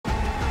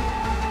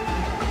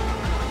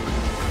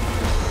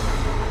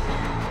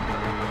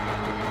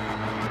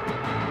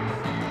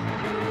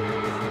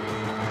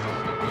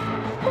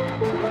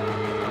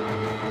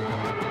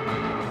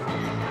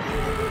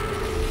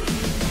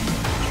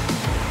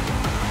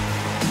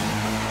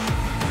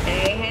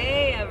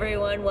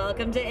and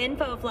welcome to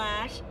Info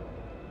Flash.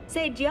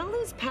 Say, did y'all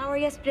lose power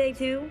yesterday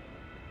too?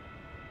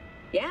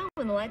 Yeah,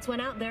 when the lights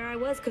went out, there I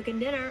was cooking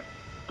dinner.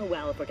 Oh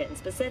well, if we're getting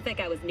specific,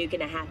 I was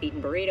nuking a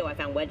half-eaten burrito I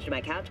found wedged in my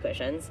couch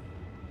cushions.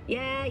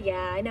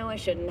 Yeah, I know I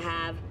shouldn't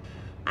have.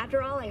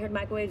 After all, I heard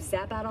microwaves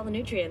zap out all the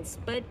nutrients.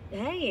 But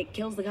hey, it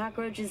kills the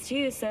cockroaches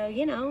too, so,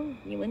 you know,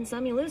 you win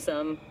some, you lose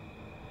some.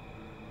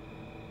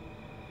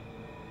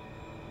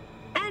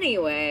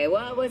 Anyway,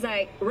 what was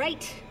I...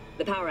 Right,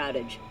 the power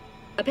outage.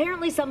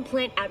 Apparently some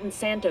plant out in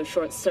Santo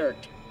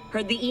short-circuited.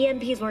 Heard the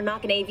EMPs were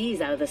knocking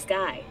AVs out of the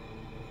sky.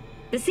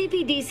 The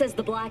CPD says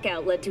the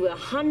blackout led to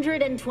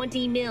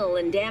 120 mil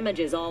in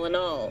damages all in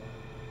all.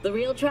 The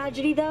real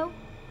tragedy, though?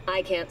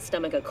 I can't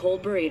stomach a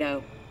cold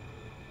burrito.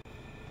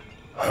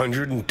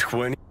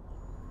 120?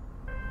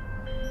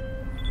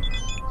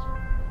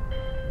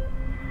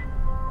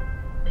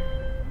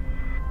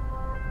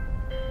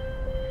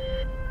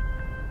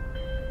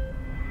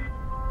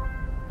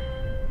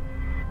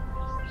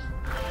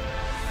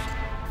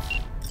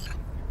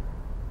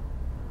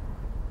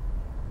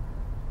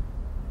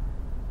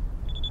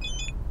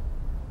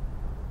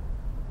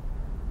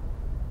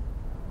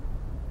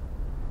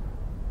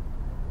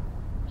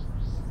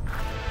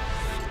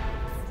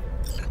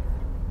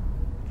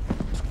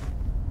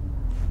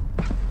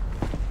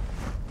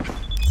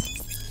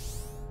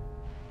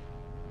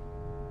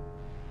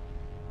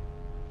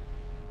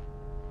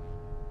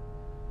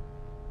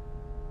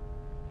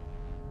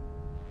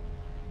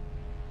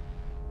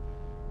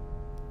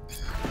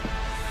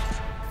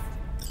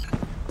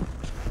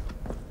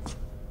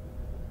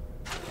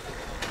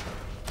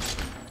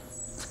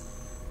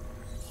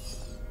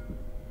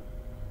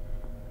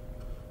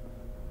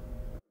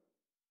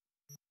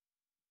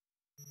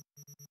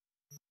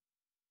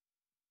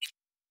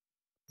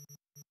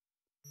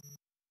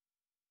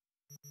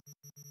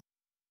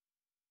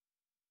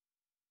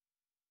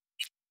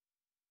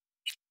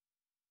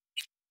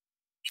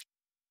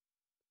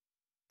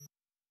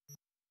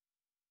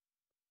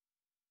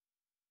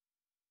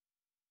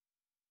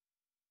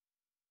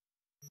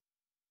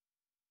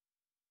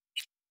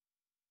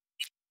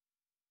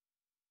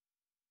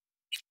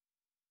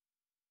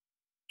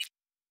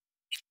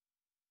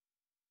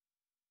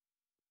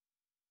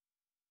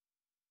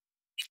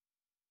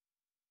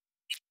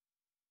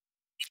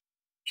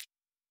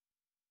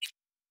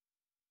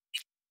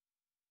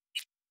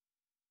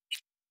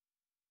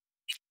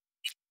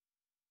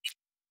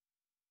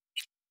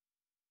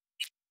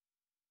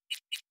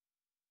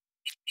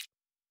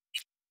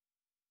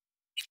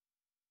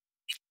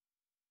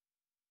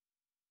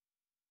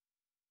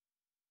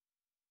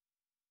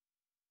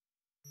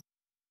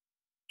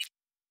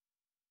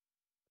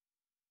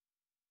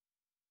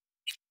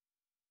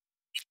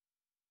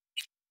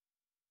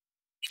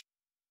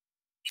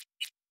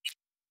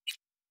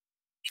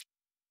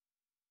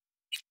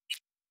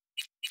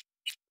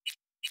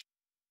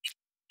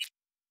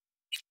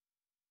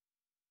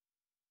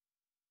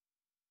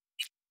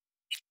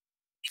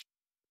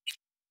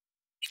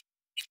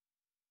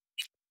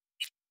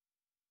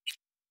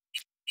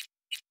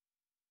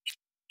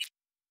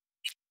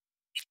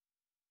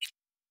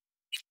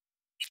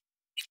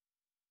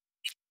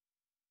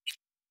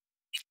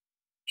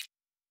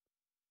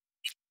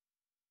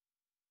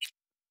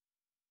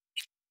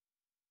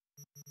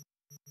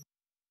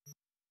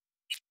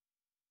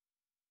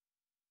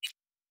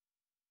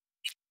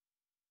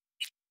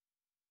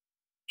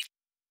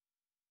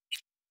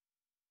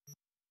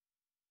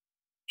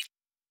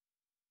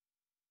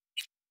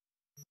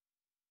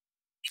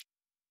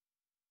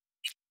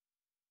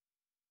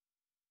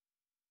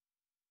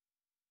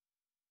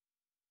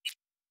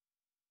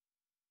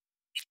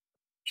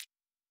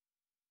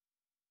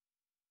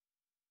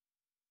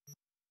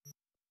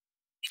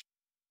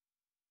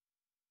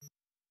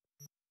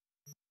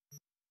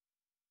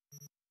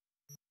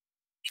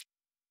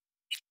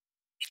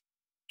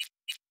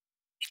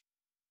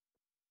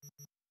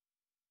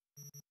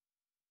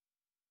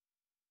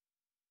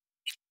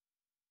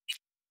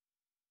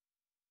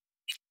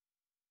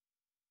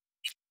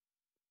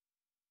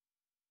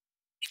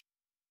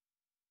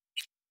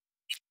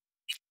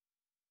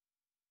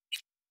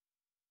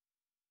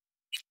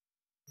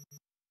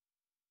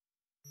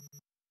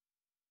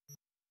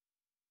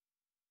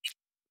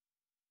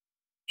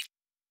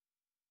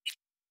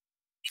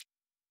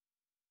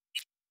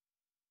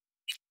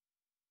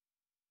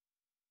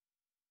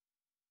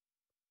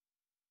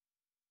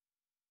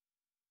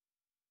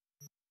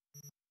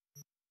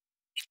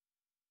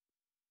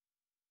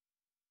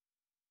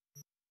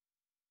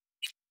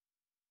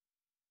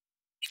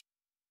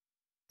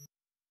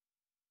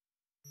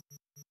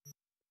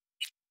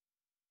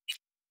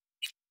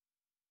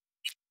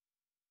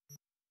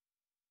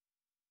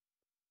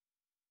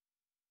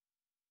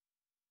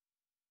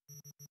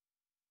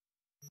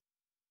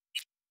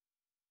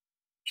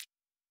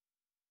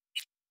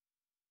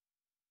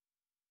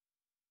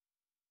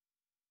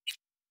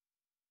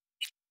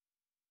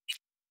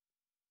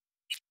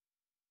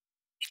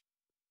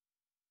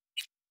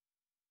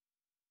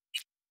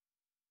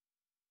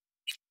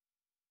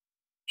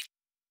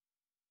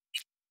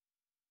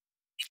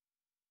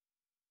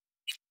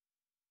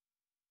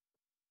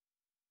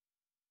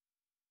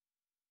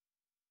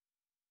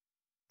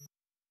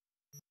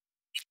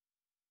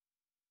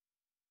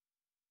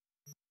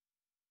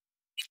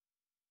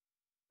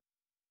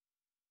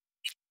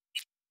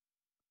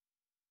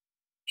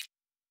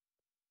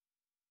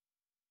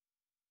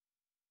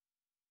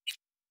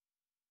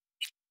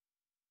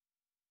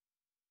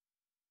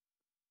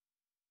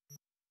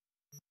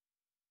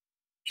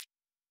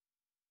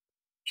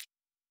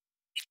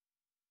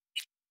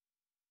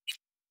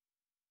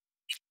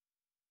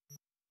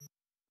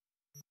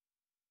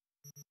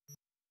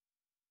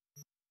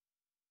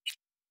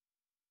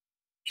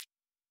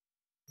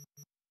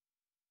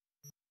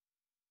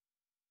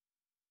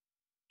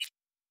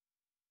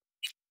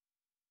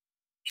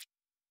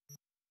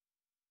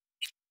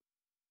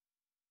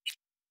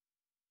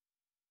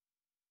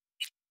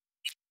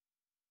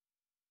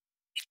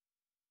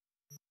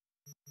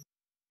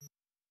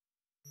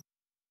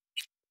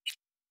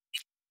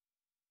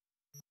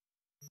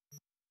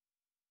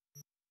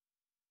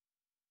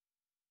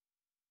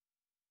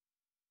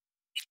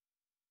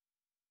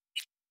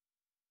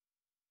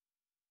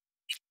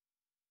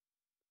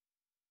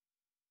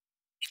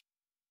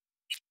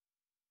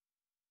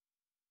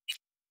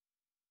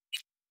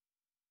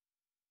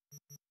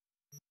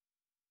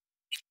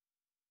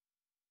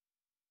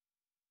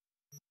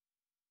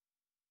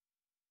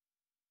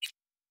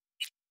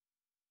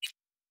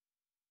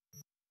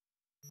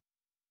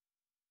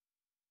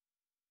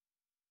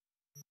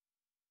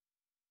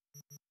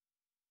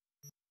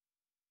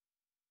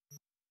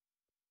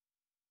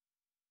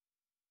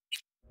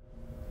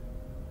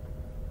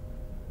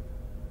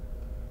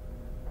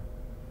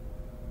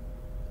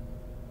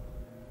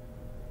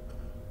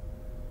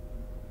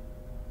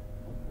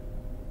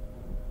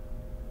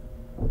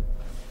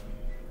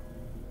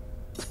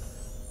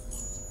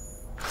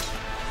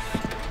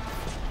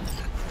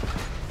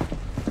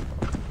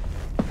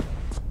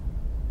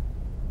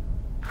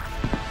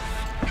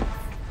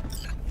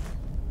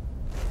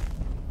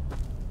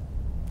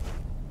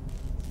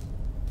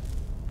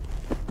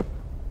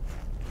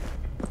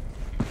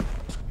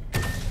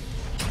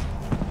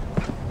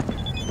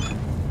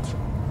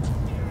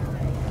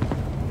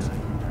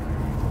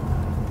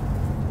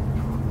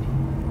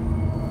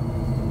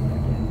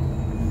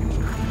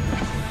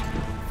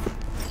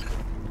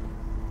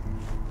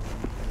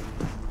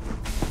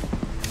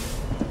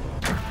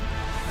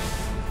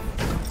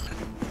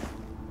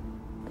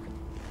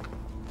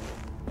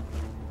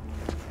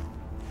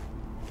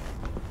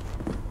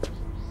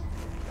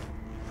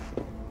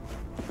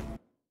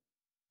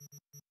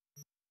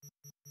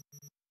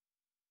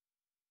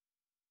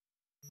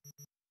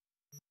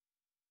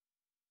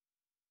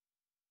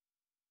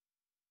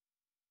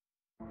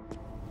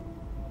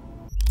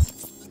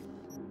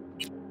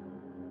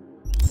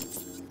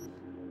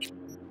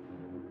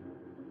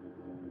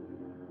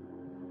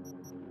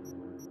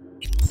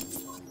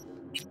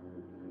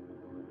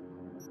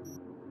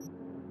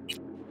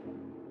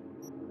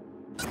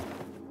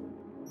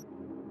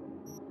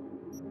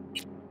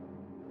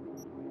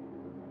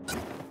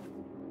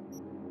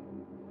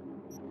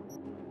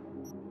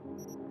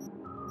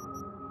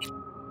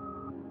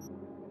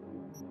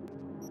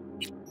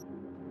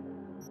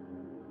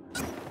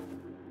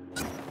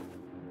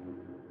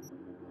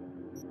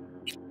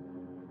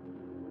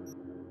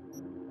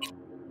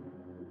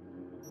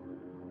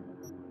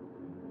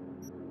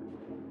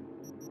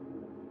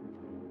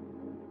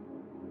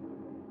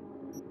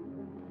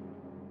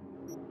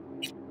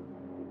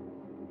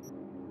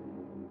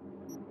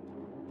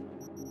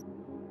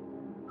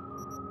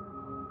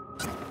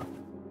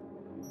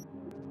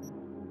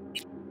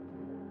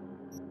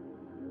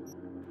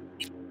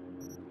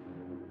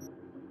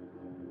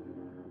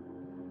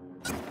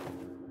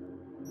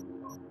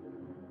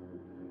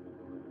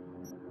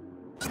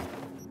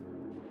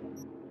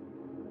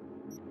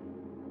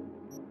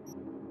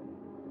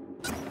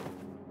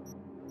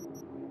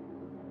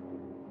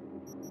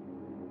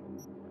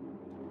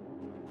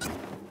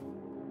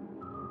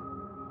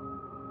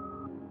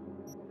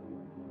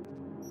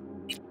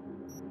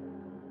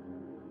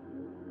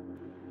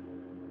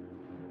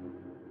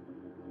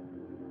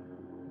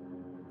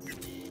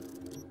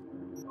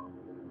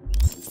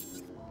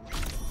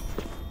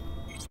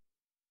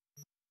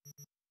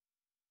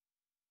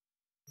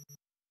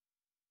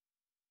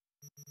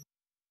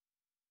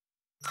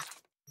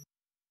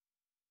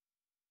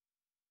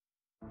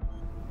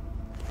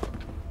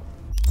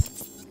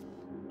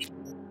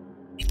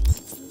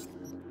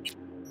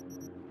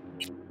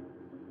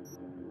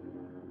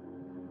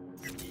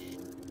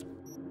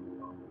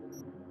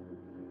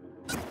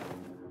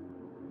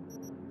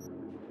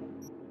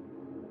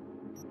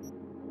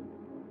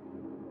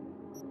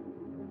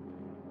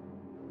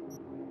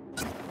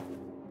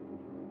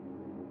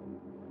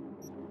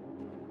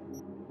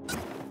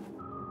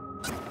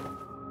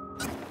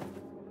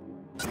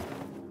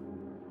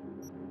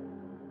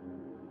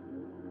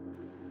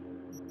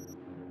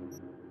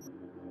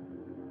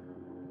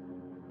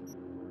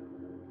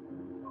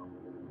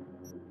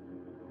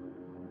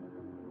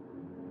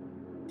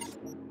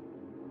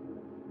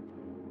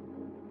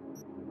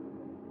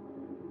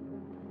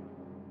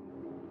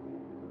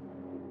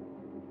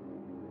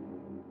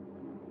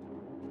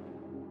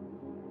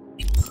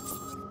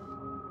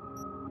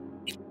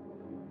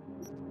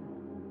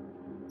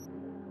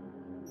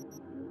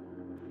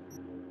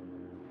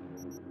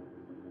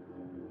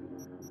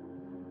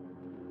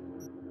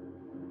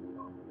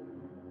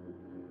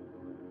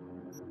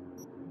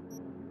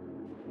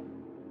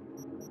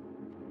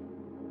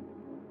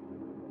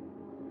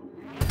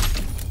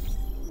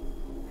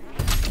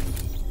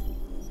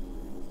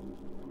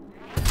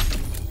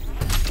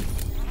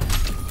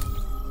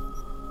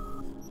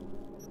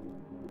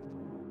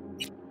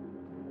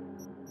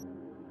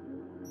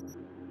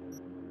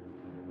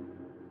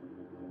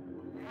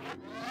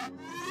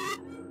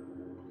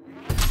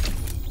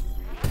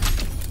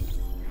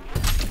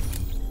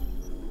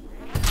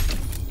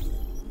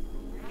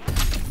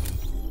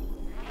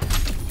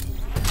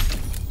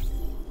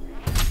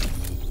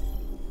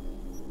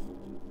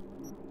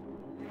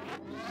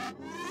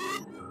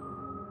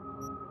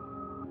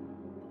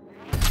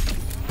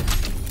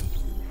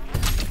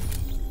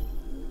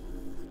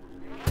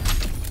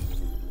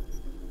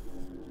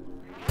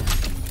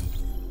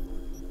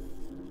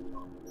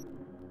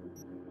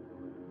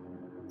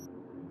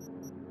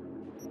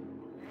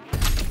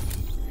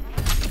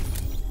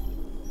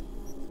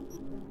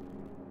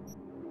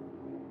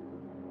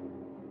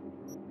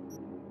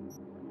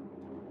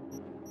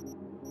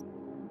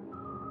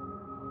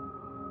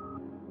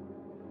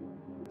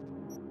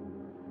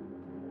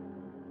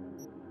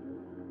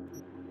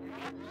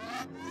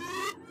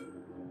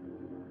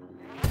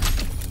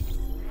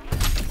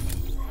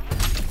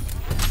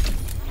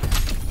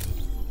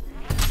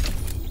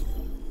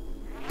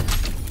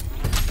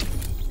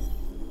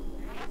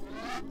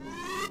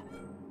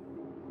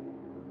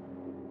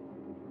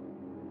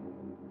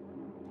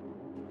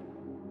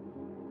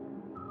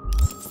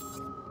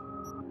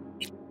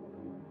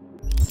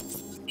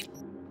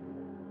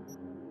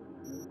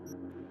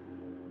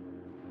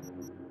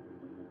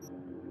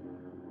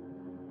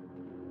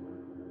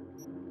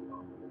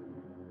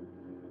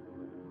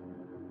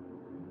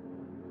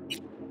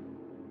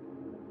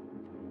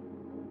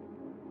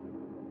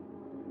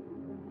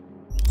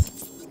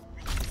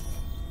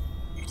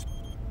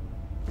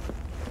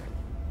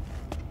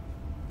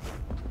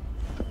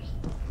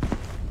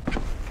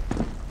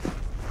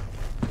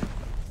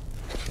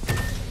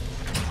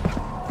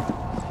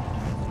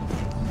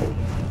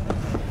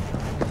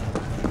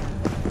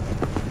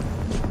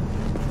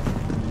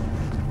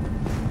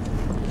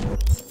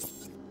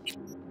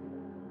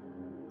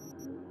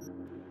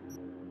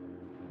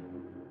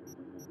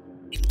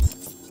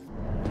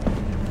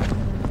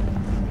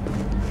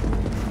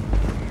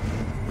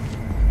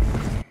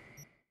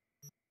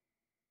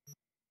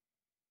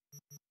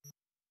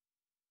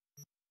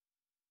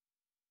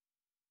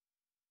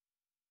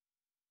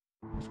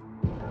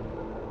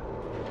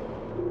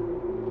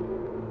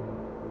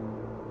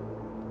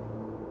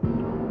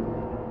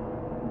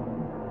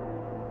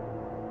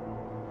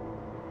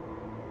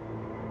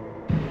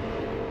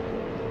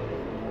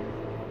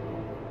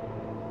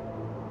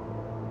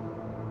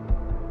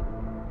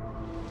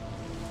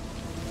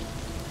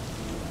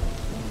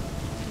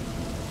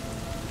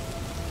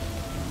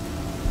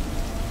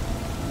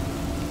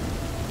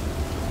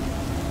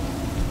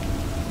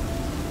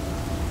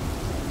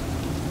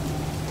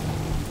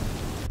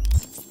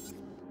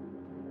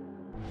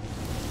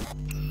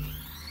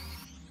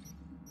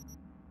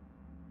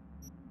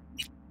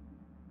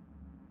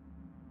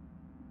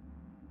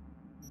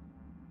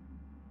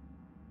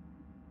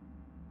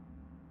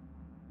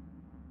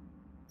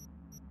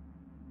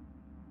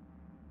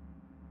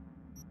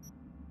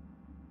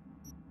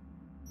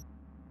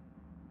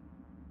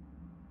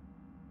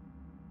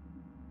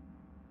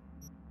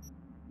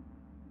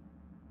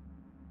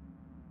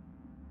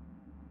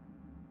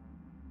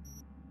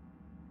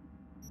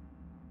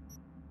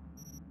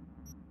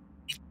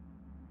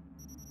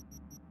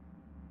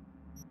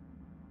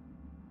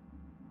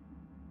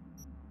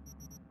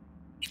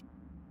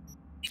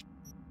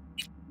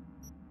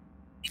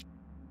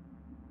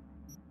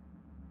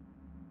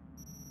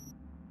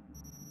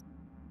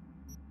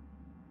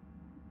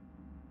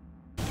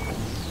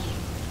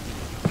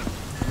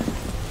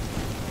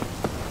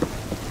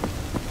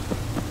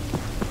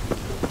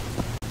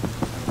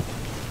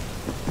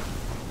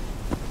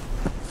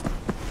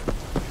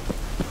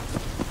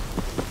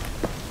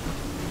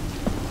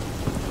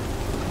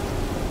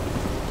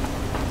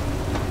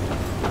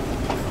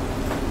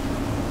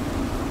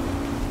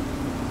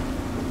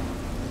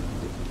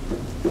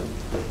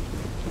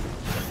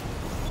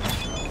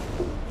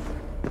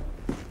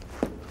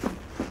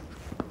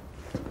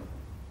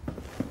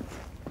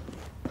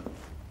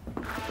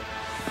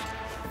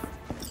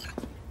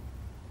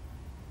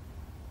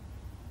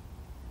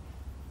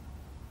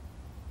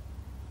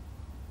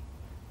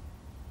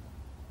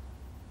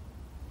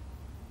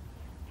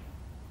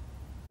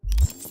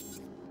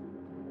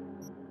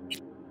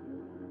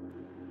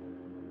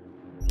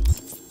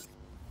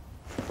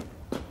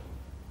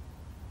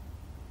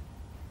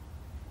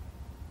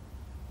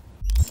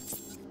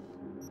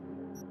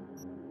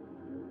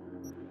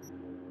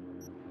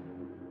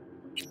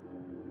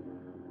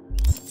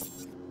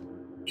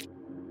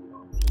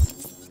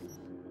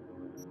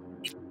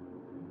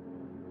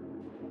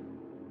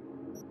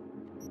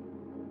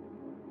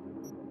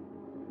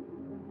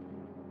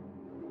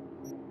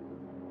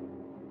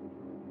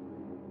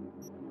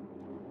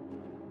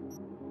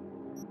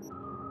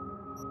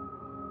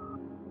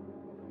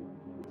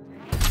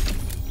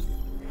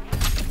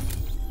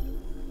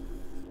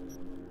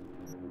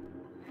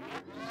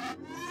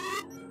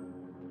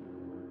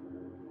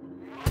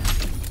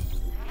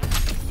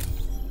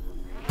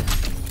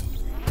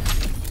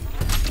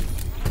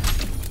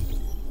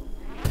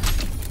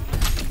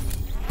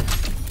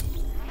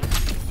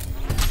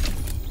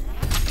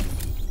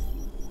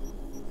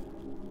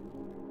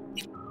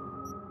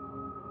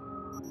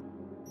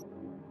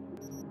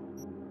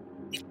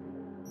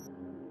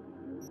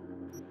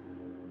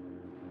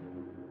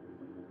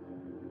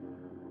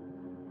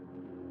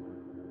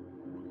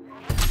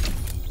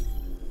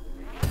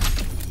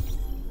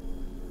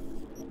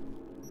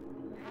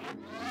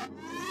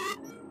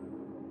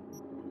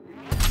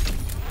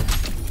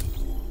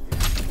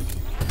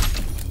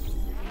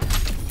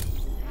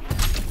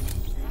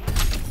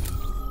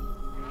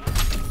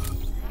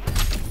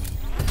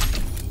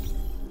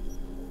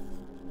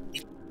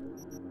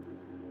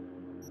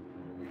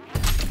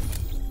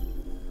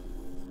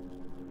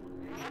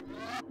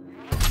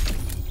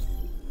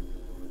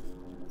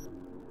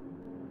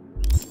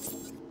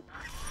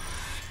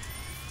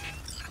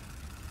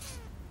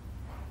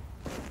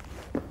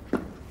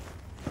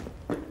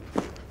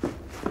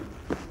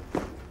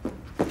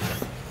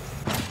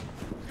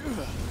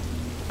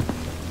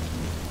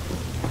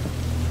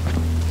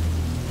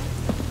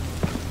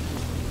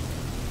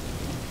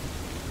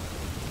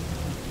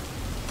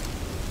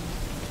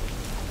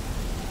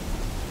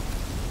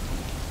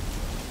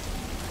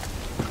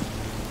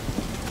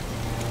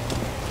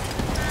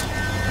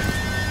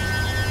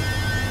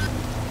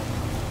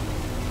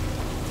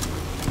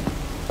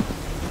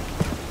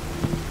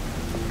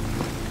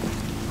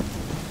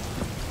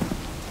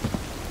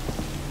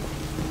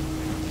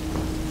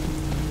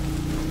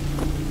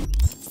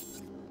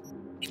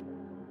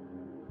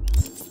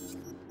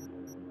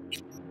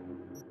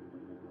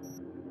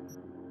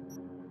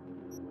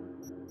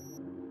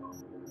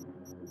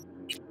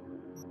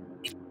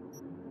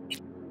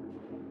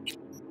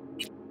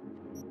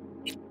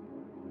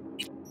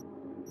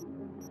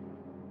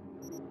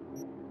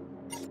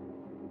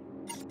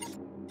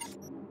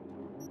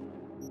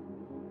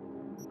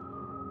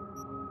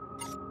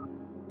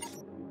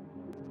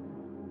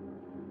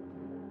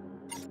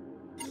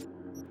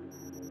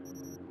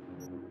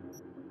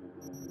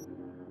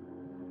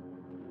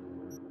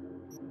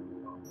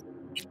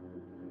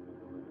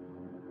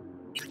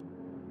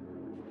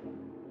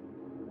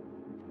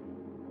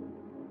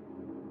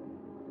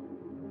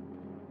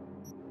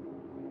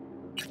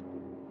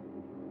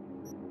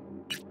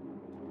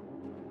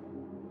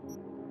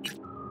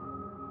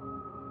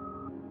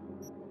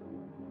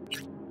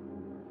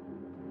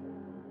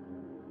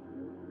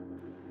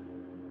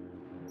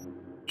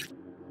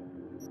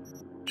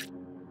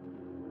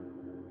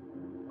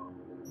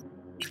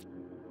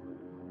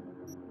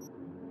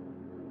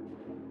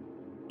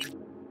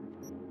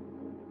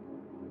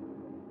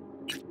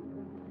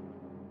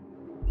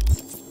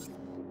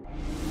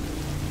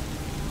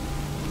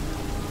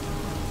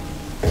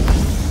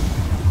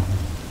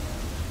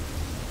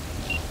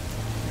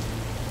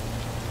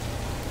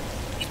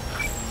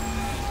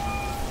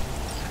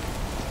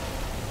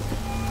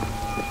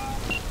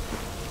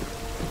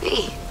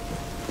 V,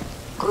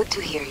 good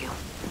to hear you.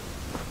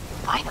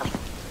 Finally.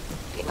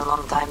 Been a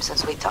long time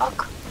since we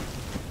talked.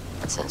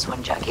 Since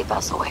when Jackie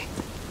passed away.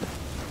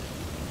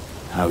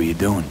 How are you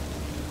doing?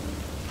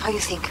 How you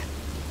think?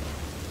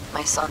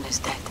 My son is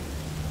dead.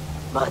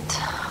 But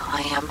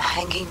I am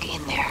hanging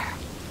in there.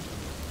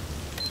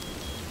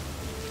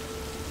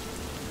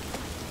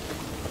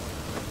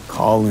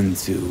 Calling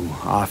to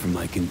offer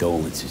my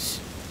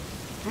condolences.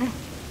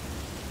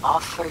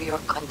 Offer your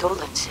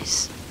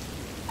condolences.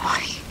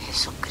 Ay,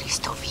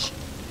 Jesucristo, V.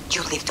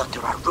 You lived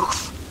under our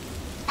roof.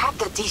 Have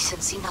the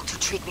decency not to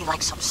treat me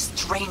like some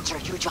stranger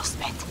you just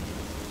met.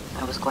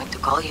 I was going to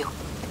call you.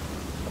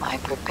 I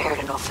prepared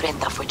an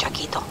ofrenda for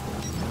Jaquito.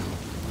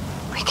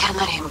 We can't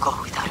let him go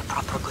without a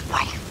proper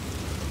goodbye.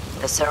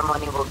 The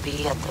ceremony will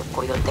be at the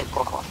Coyote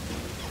Cojo.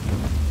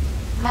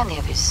 Many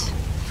of his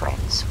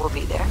friends will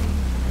be there.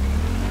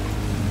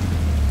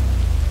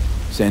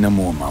 Say no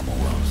more, Mama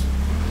Wells.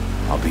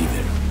 I'll be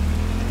there.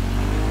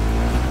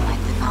 I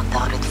did not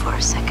doubt it for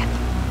a second.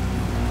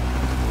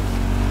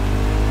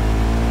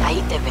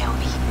 Ahí te veo,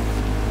 Vi.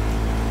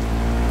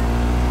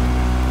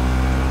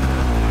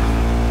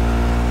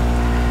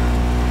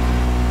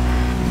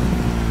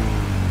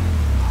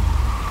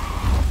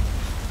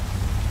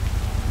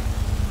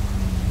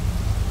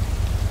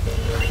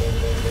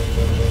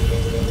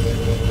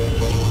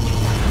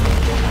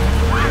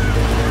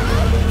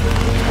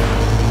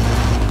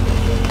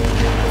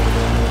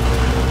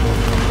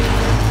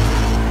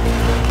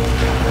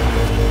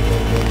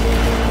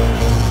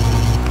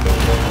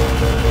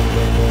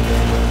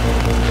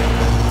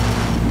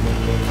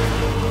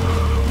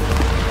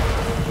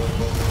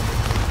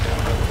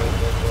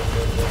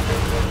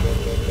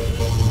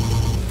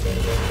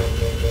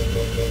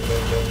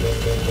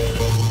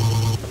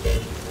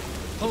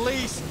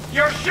 Police!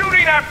 You're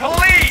shooting at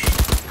police!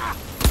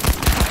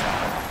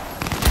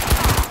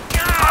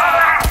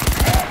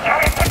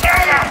 Get it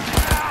together!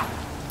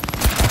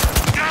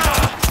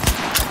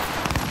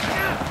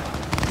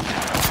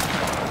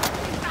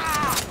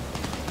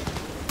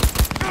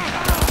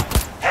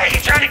 Hey, you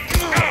trying to...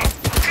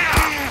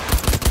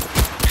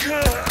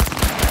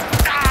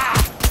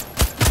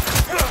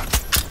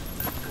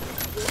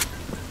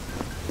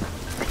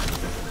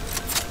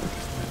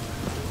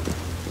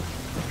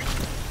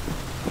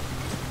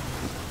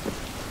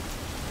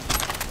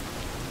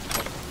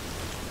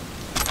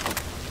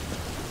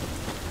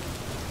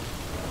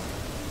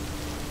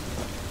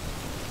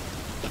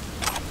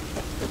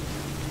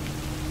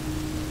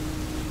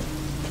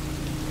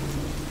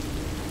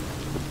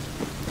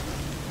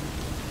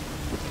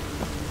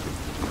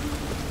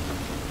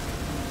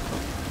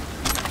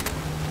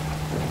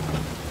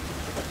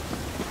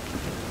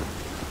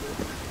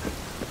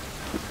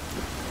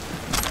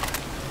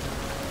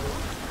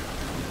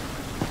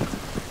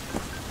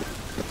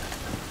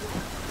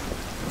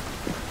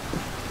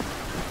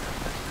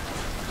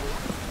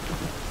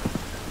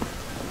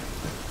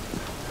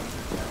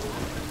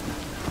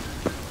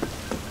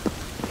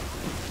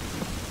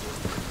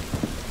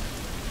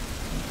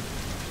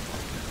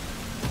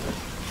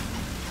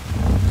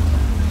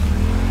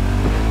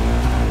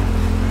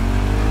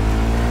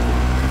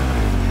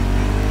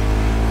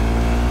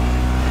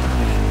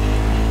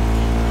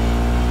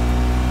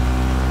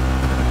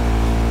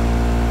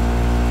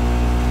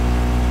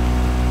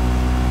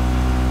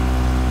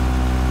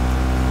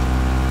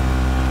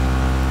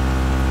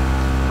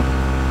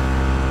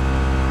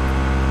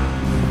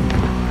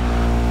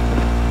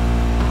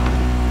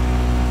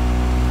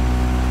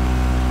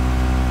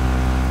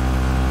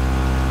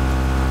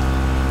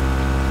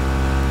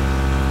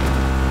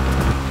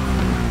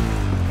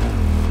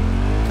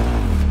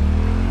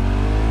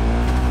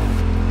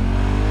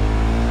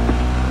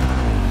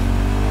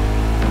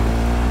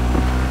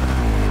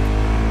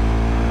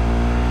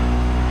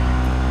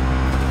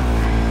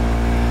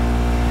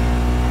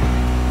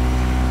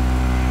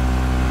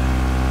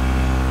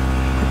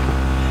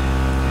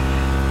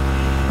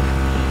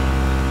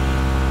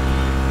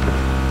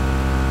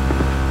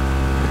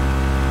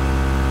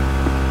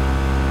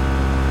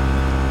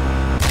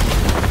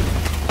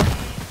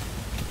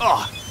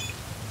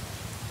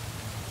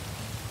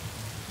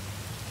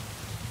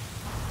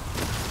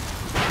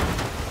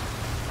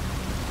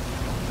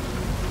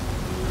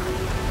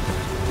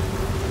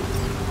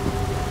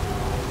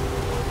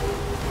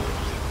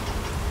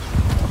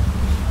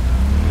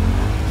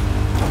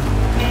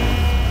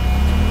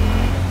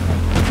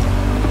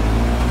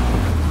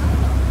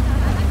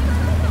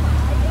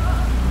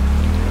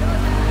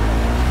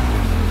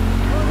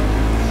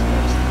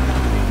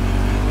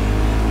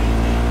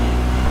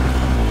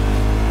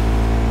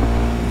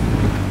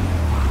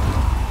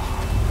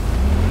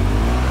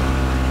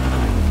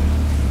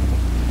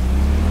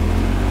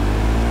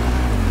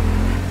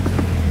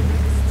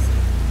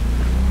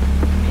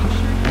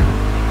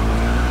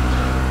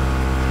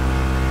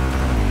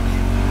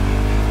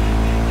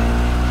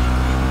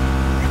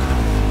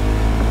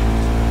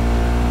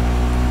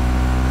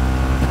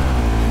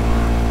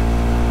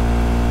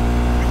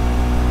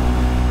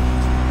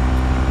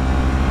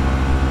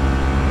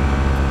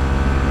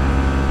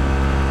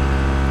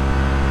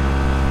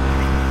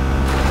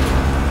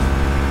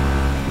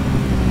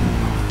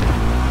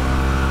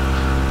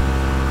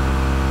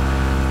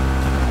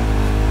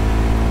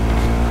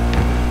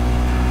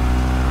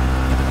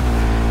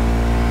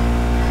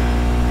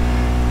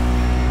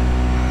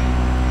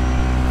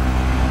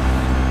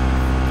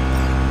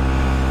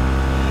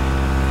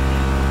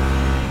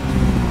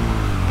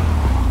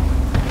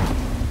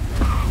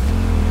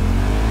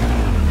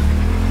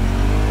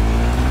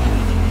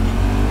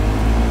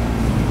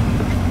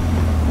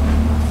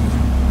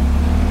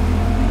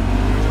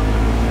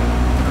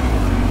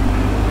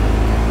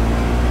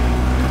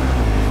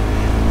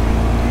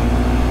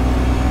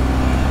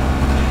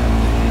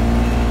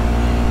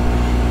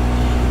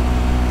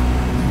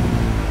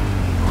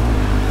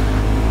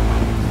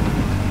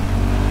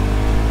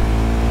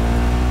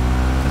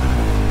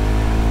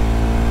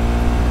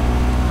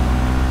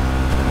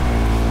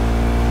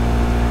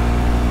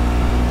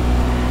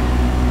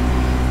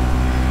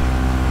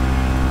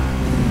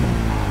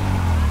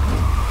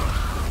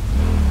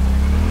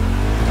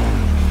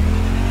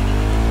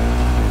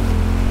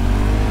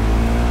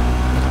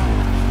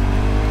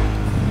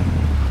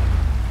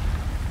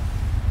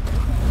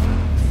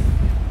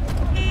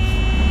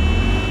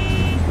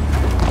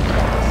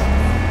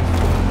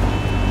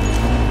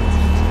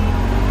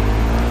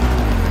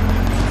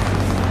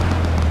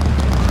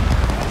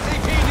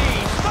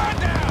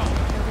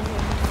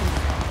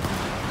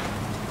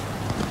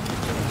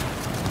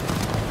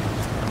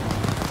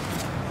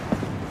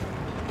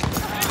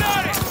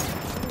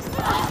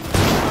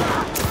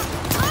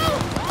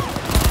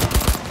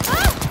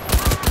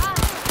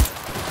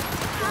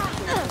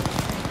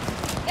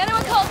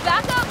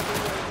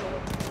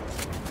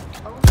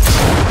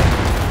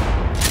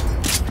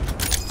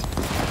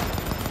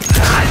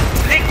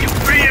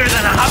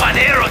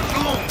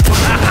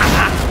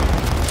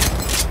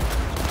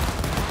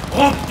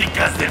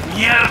 ópticas de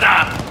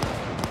mierda!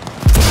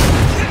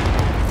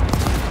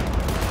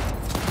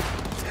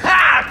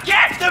 ¡Ja!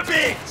 ¡Get the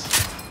bitch!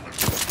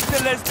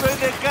 ¡Se la estoy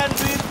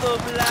dejando ir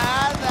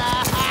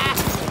doblada!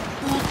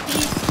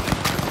 ¡Putis!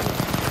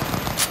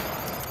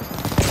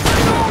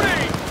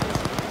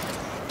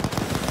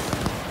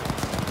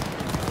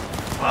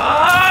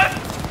 What?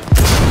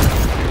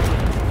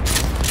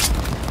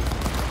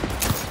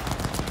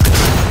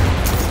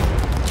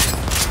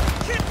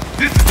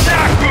 This is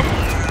not good!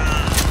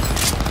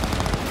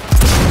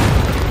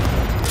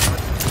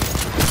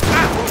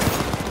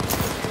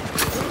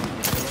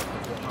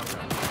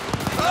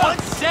 One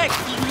sec!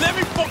 Can you let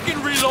me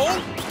fucking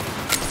reload?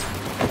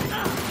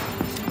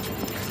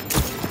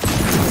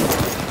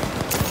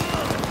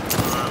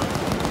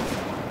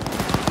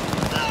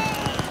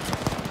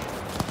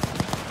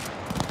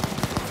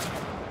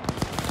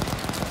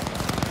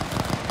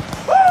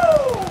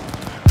 Woo!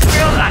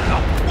 Feel like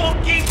a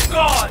fucking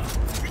god!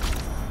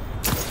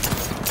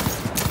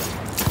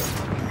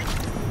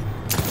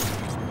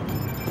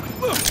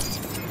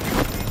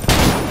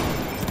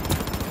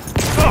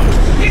 Oh,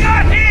 he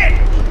got hit!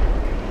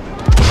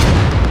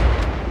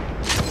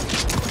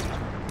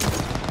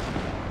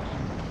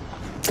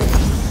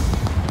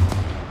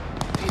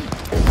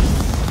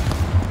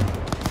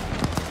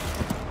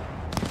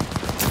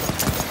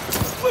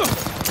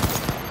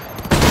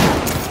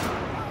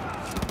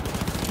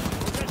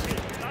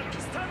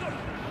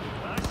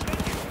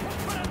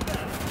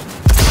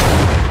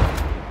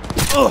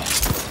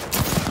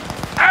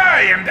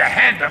 I am the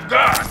hand of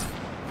God!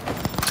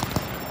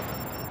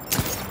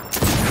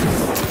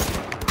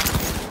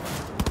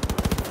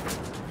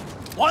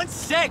 One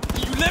sec!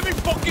 Can you let me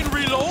fucking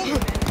reload?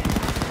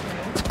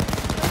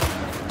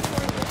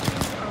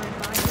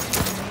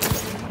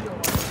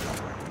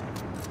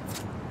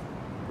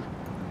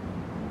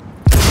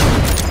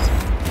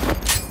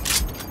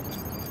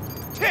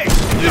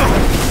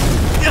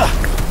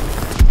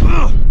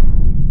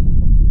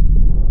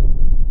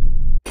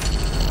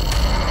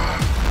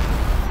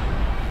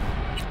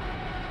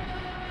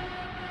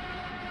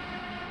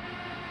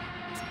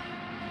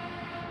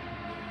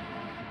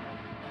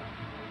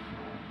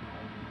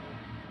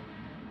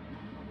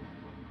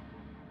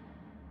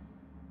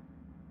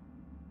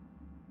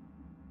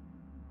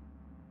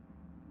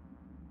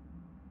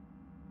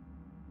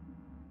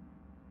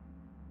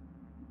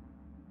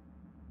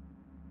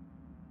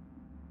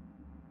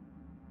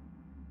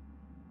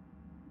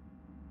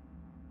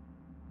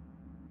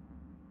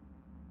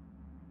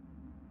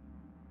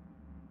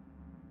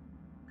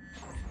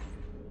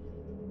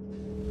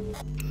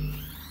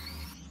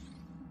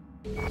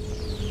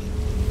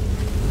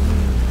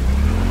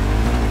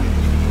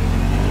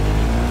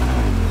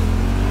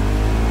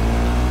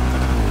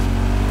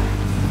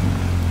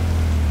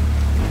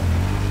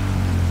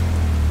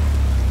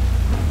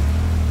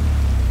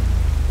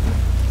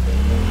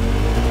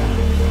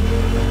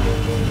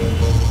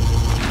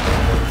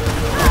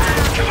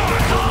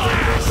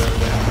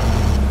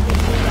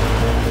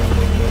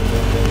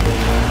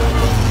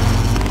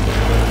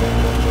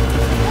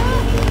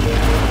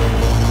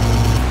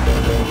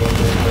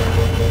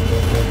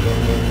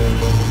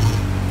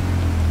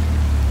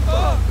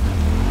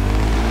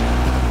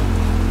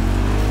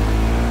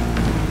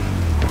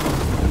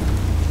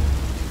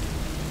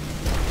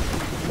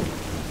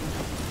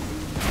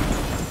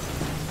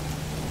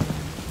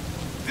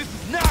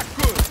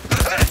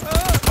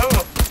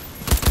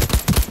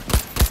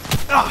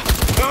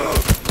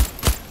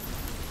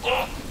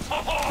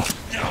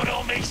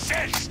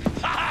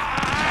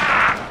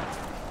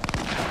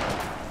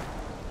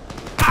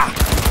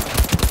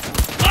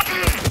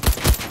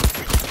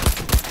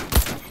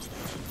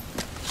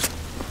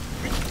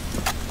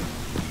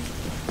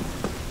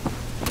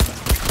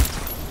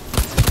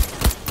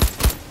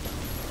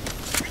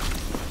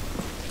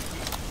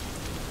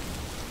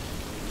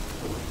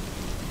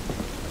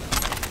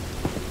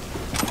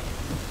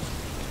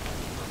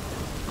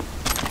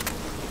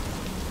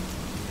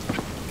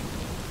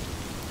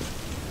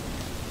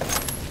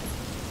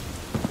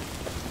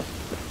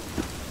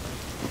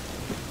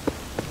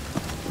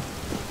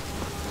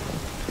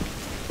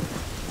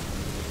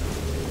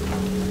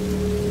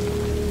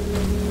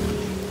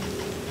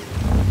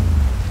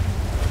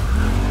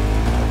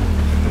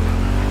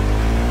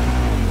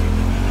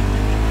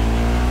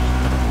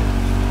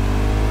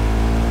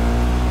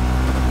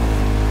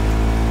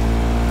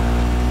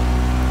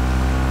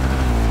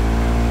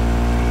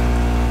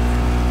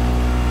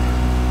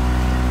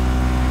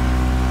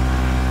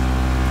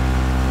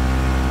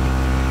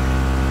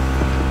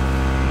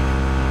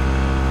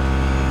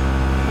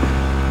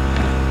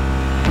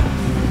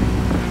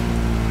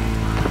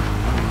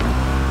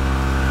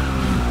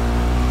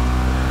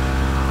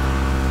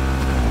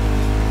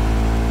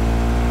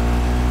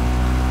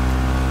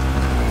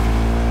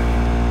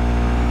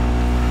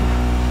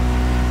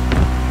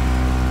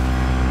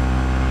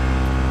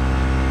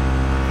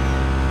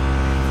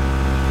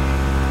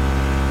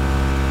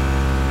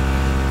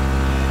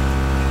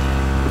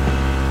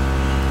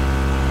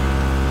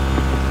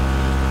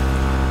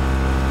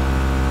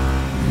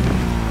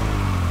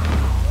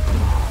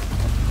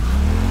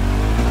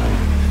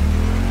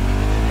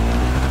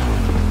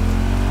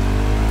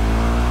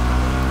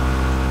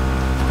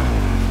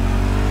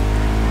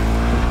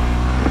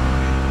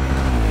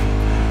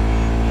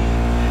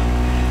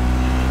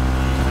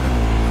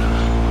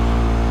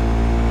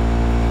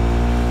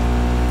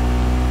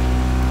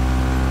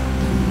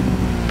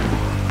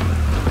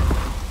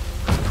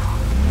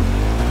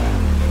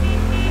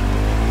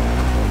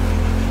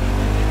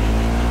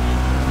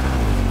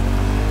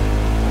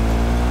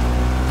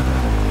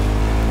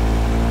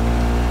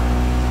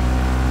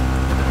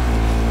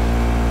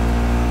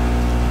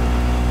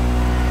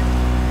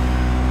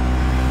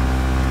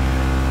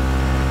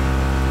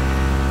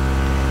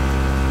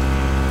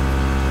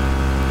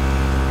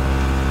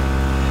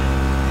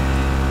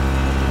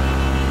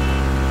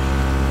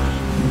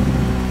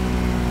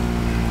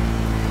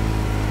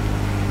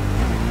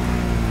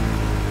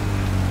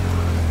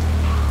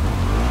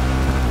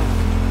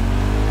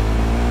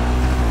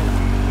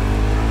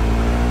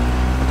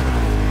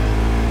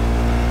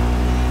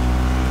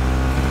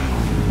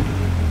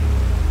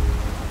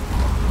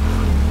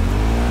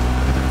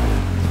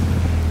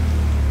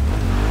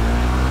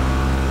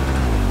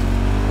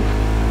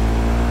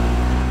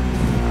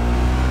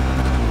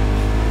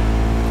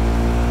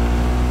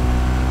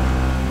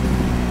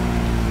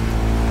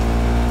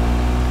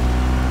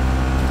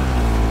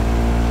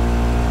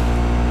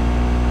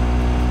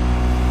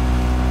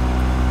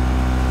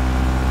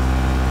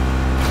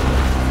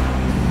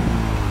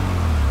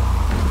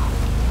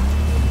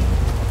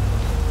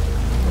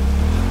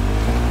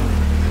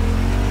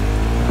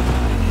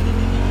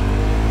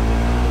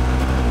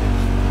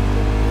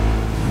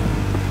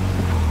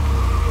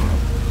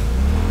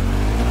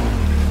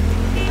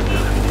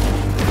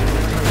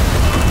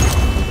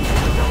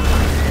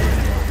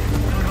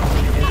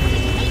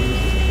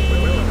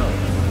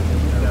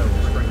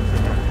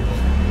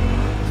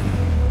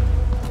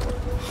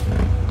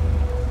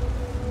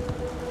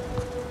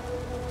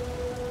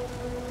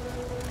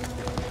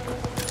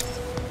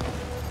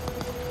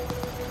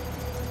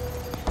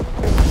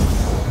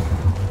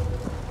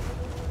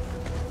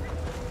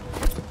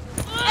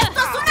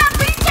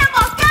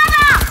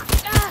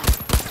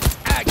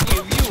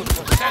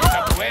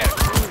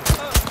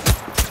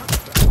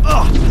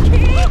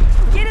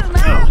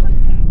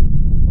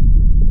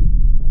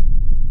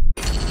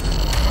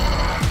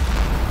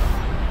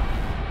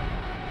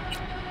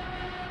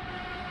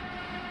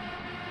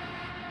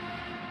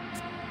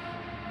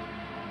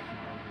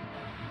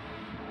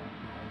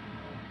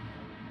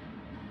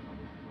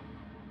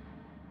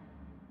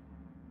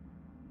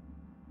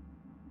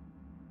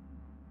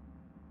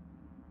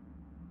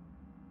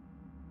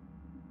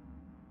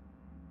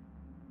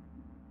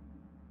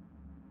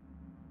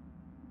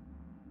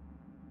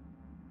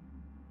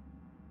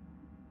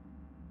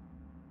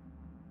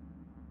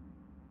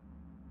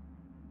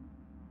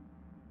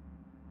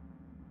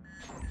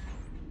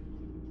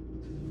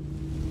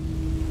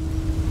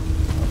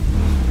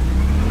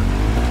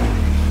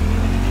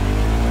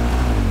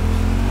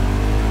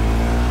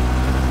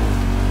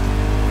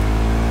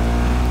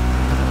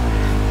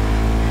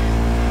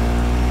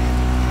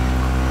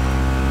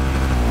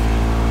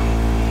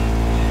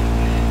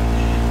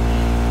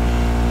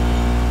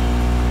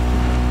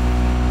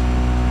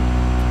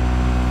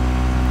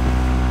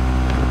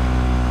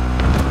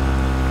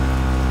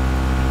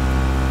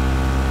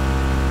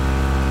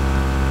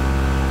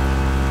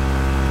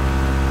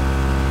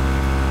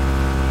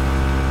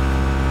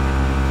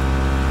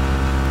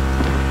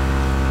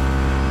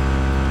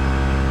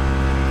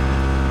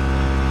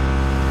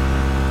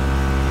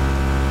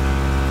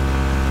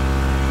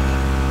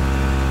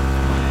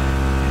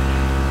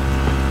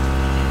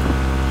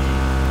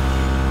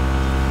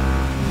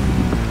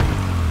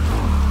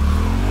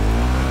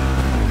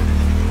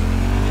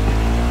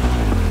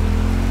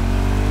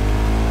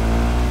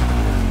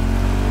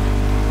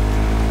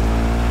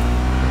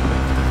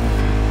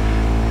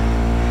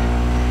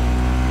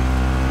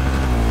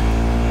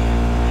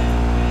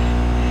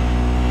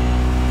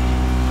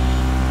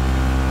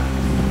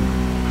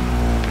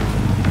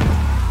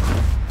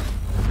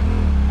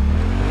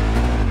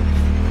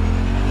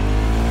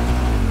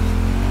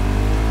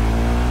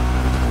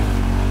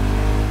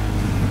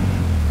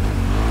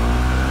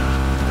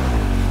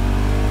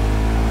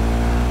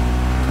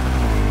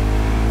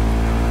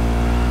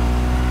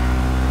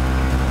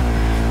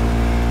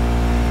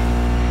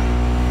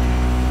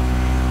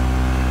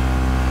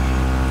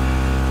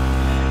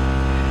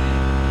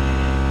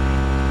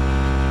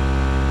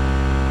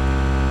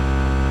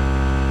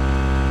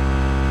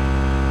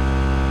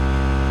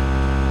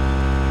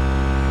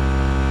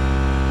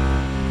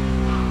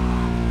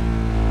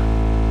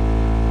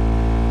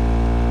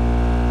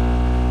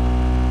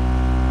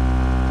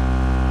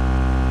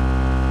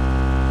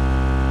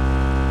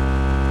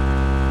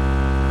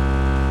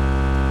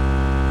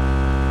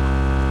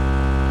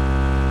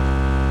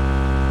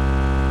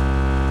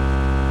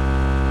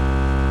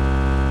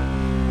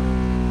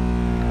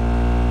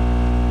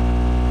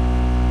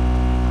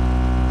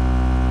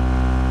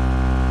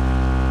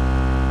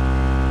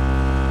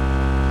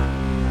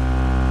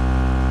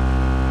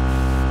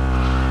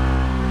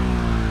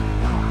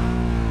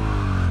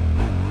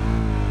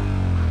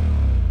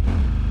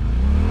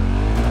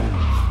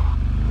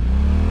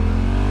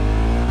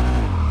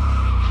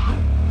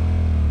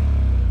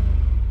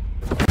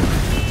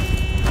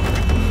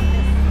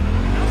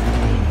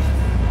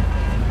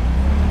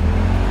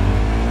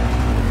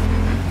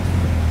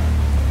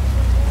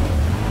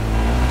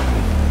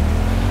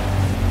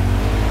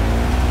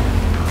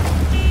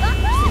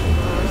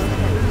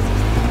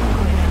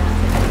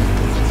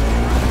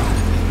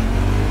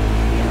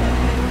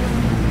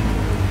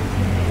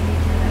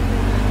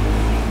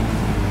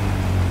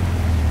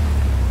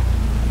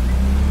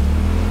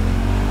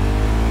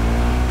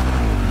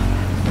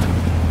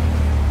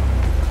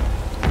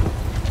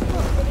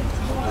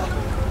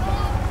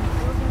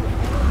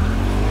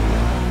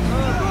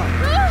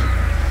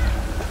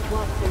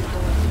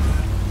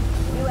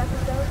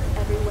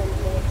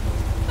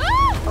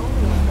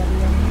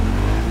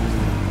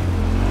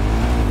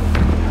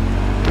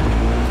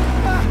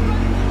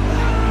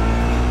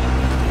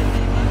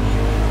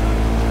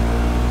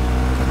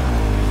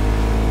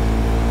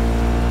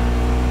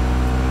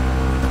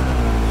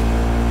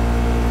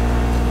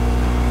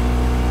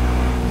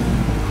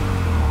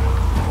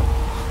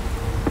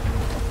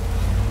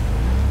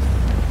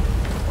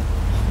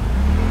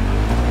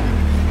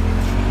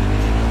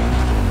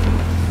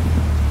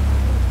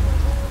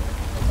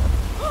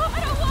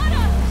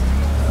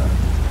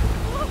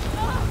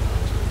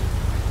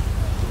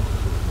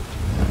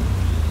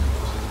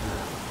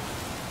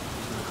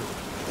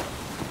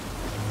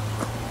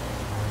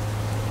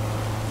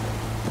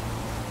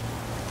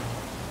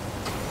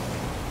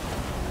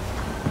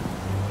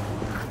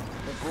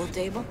 pool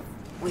table?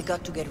 We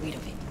got to get rid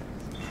of it.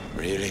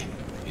 Really?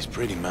 He's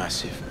pretty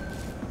massive.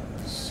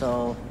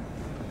 So...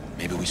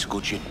 Maybe we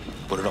scooch it,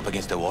 put it up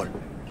against the wall.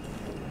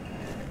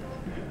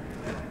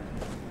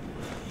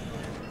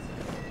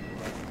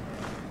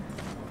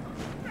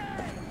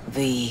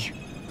 V,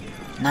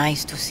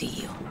 nice to see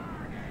you.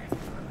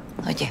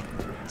 Oye,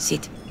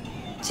 sit.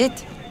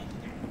 Sit.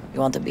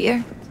 You want a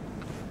beer?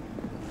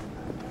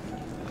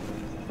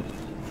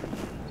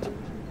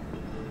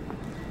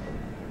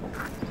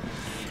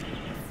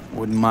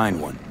 Wouldn't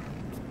mind one.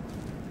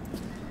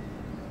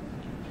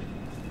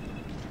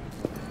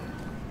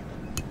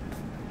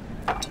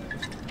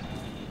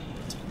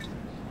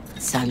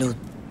 Salud.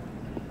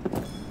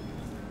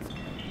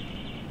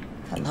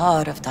 A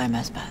lot of time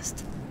has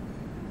passed.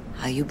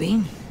 How you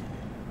been?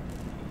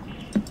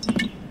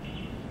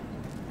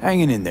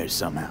 Hanging in there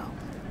somehow.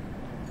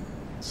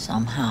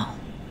 Somehow.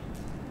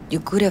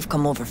 You could have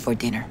come over for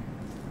dinner.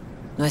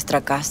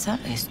 Nuestra casa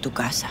es tu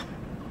casa.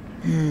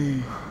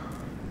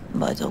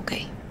 But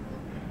okay.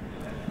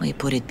 We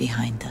put it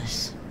behind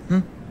us.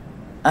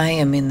 I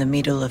am in the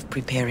middle of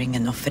preparing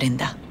an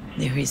ofrenda.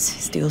 There is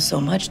still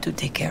so much to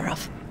take care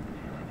of.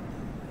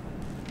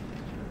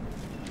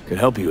 Could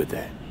help you with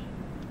that.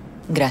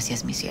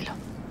 Gracias, mi cielo.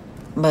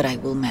 But I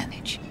will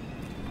manage.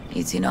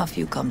 It's enough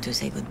you come to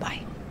say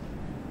goodbye.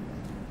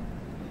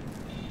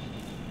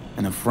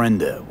 An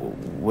ofrenda,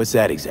 what's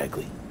that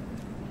exactly?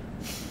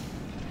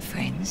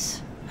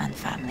 Friends and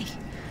family.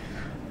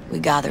 We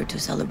gather to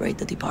celebrate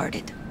the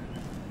departed.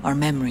 Our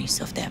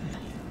memories of them.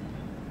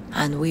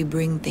 And we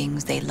bring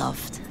things they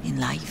loved in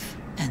life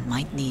and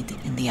might need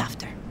in the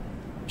after.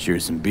 Sure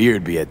some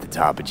beer'd be at the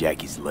top of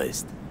Jackie's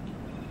list.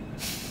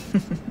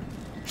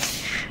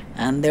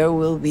 And there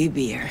will be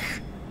beer.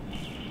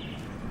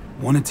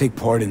 Want to take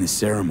part in the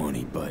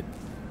ceremony, but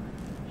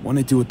want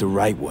to do it the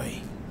right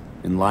way,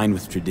 in line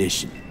with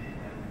tradition.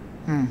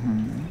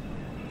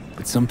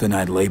 But something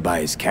I'd lay by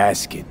his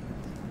casket,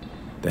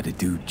 that'd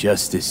do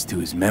justice to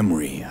his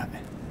memory,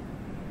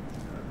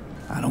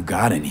 I don't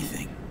got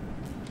anything.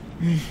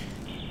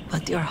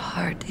 But your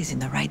heart is in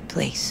the right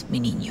place, mi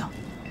niño.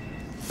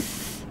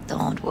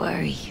 Don't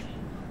worry.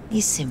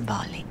 It's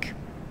symbolic.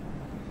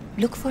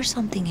 Look for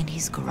something in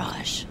his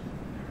garage.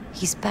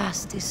 His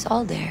past is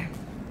all there.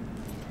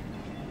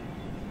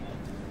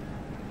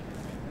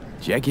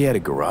 Jackie had a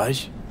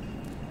garage?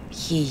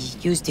 He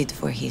used it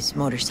for his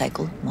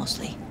motorcycle,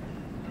 mostly.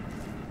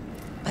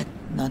 But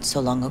not so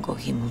long ago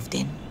he moved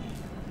in.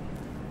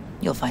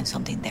 You'll find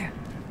something there,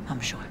 I'm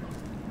sure.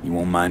 You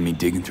won't mind me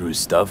digging through his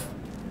stuff?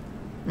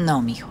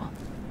 No, mijo.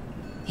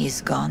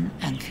 He's gone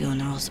and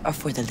funerals are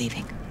for the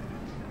living,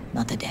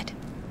 not the dead.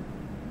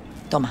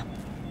 Toma,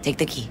 take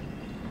the key.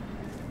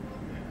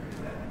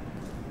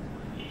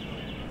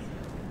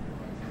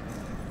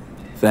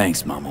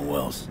 Thanks, Mama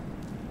Wells.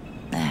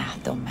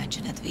 Don't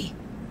mention it, V.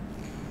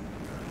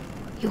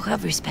 You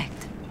have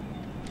respect.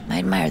 I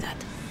admire that.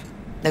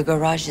 The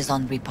garage is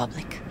on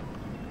Republic.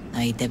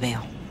 Ahí te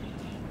veo.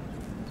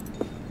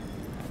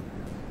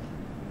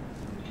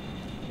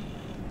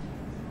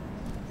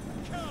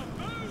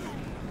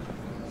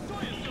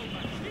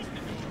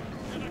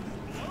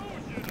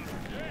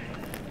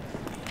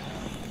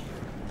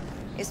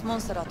 It's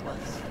Montserrat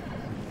Wells.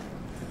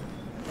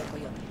 The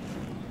Coyote.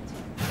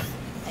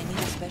 I need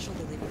a special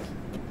delivery.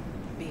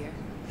 Beer.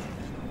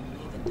 And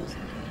only the dozen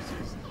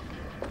cases.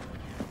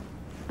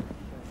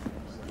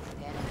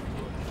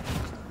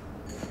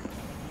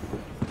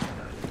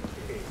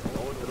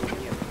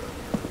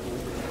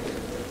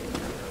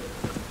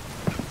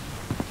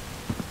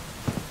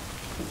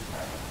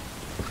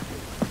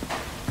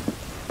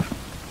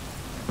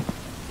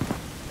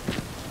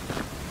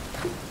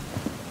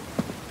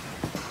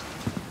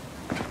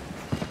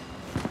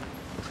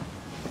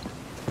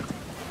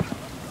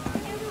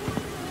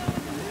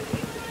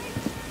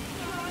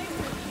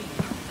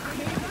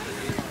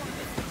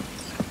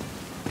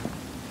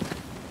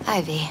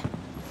 Ivy.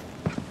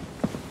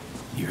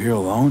 You here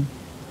alone?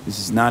 This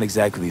is not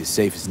exactly the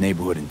safest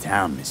neighborhood in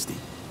town, Misty.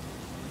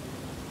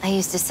 I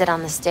used to sit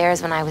on the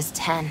stairs when I was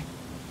 10.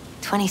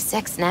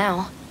 26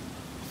 now.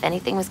 If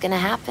anything was gonna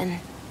happen,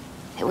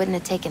 it wouldn't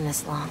have taken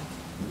this long.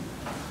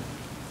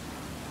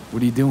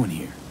 What are you doing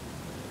here?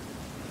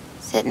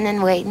 Sitting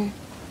and waiting.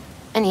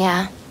 And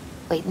yeah,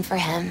 waiting for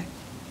him.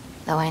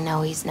 Though I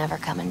know he's never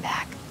coming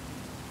back.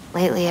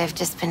 Lately, I've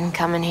just been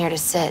coming here to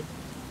sit.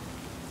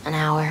 An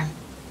hour.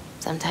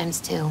 Sometimes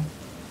 2.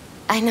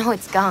 I know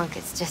it's gonk,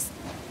 it's just...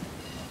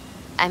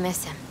 I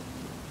miss him.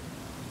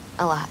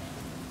 A lot.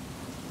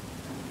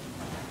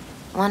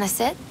 Wanna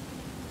sit?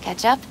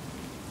 Catch up?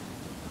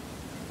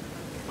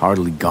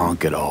 Hardly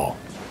gonk at all.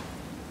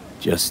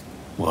 Just,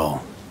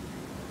 well,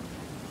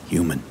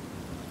 human.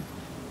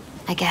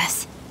 I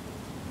guess.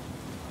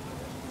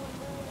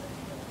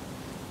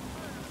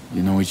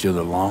 You know each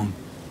other long?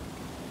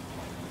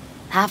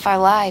 Half our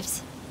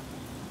lives.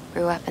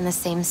 Grew up in the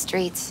same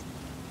streets.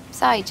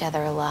 Saw each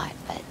other a lot,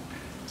 but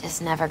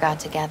just never got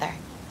together.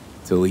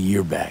 Till a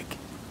year back.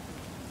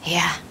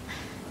 Yeah.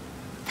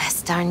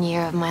 Best darn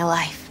year of my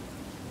life.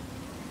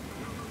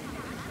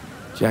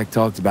 Jack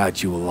talked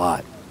about you a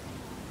lot.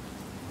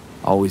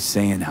 Always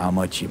saying how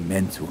much you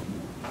meant to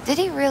him. Did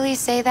he really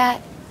say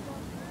that?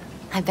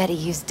 I bet he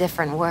used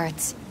different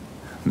words.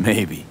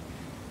 Maybe.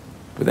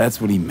 But that's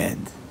what he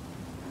meant.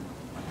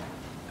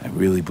 I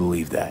really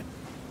believe that.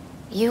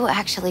 You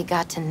actually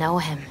got to know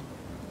him.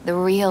 The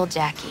real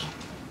Jackie.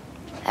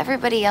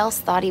 Everybody else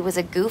thought he was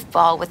a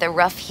goofball with a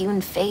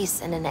rough-hewn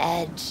face and an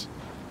edge.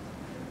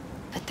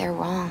 But they're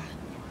wrong.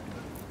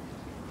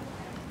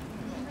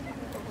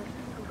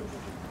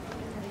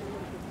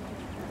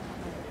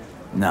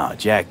 No,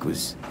 Jack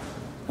was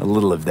a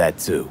little of that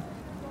too.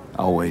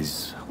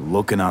 Always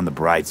looking on the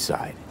bright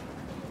side.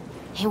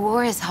 He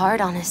wore his heart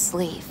on his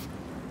sleeve.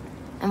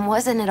 And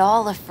wasn't at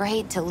all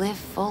afraid to live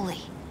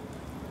fully.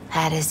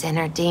 Had his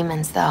inner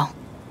demons, though.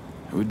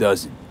 Who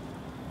doesn't?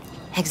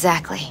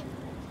 Exactly.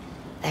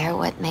 They're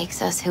what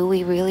makes us who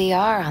we really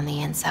are on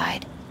the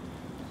inside.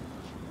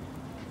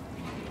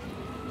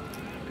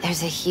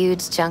 There's a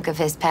huge chunk of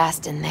his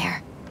past in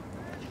there.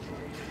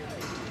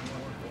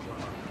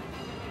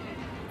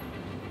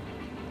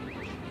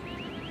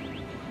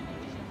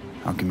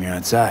 How come you're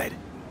outside?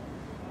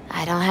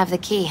 I don't have the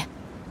key.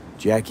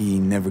 Jackie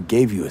never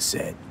gave you a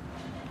set.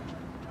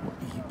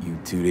 You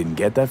two didn't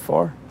get that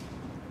far?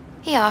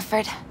 He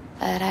offered,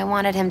 but I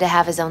wanted him to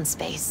have his own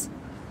space.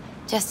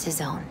 Just his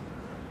own.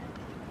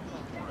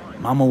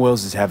 Mama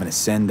Wells is having a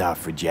send-off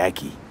for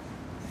Jackie.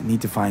 I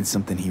need to find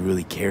something he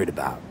really cared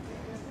about.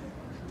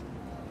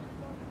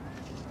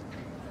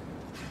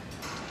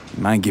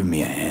 You mind giving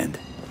me a hand?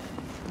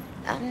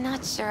 I'm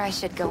not sure I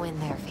should go in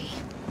there, V.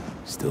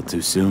 Still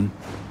too soon?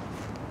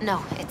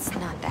 No, it's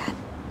not that.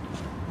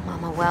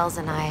 Mama Wells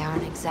and I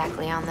aren't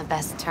exactly on the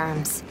best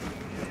terms.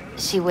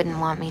 She wouldn't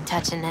want me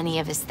touching any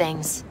of his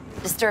things,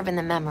 disturbing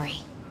the memory.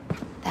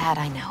 That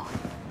I know.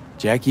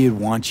 Jackie would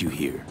want you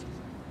here.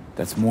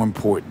 That's more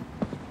important.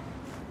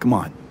 Come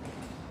on.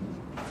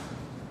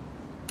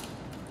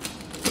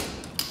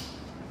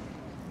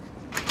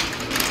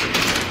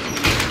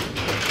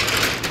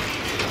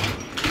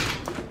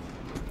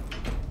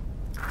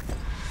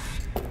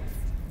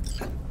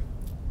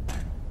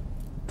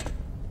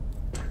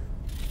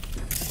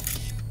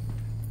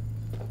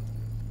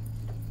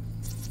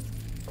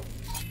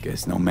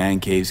 Guess no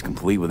man cave's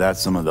complete without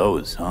some of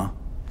those, huh?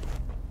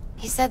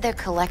 He said they're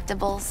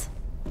collectibles.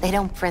 They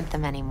don't print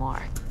them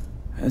anymore.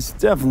 That's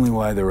definitely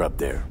why they're up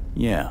there.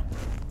 Yeah.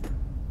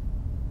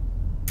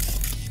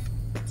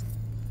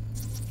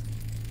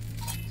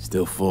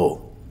 Still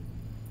full.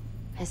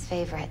 His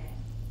favorite.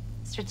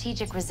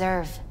 Strategic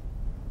reserve.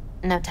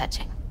 No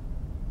touching.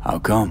 How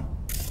come?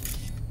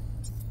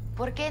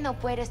 ¿Por qué no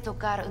puedes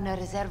tocar una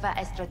reserva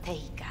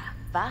estratégica,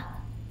 va?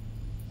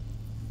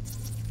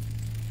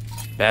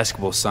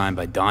 Basketball signed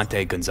by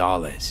Dante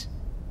Gonzalez.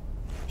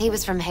 He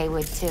was from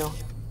Haywood, too.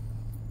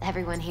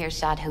 Everyone here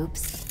shot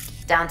hoops.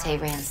 Dante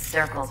ran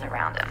circles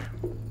around him.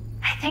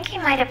 I think he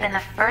might have been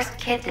the first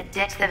kid to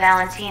ditch the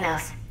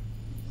Valentinos.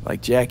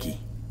 Like Jackie.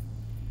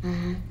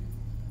 Mm-hmm.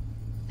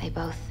 They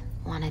both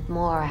wanted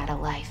more out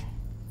of life.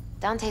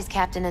 Dante's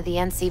captain of the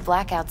NC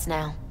Blackouts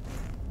now.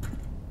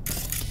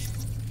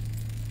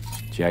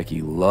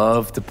 Jackie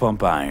loved to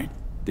pump iron,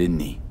 didn't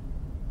he?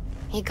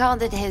 He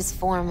called it his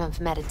form of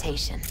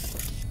meditation.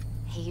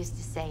 He used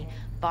to say,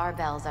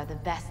 barbells are the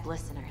best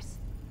listeners.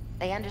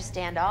 They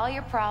understand all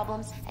your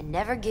problems and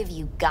never give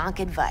you gonk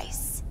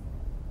advice.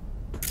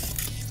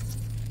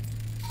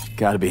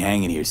 Gotta be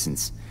hanging here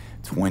since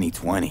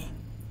 2020.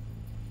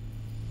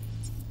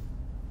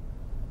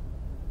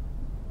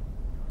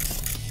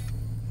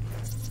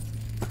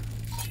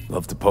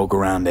 Love to poke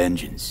around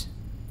engines.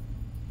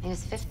 He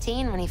was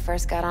 15 when he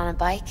first got on a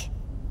bike.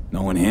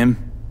 Knowing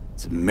him,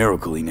 it's a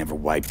miracle he never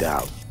wiped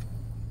out.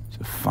 It's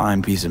a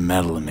fine piece of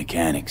metal and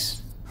mechanics.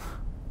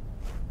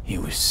 He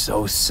was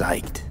so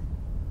psyched.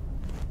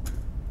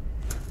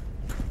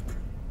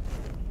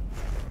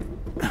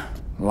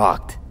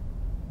 Locked.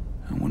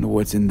 I wonder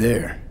what's in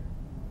there.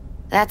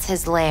 That's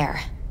his lair.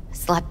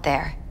 Slept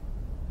there.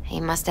 He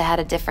must have had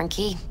a different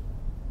key.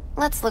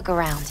 Let's look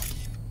around.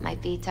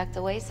 Might be tucked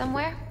away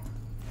somewhere?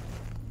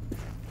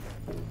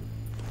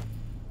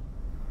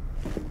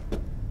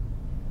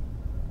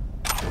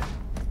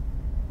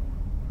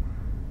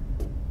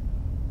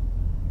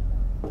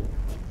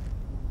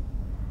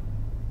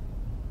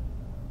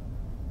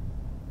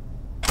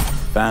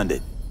 Found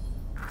it.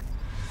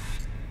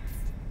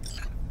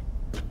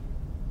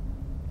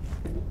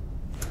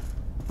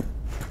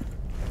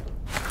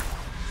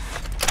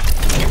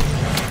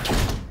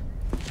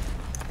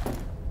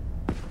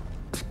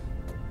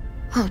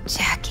 Oh,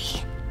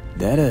 Jackie.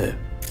 That a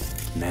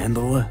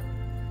mandala?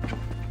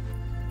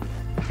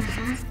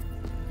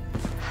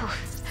 Oh,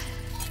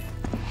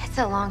 it's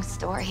a long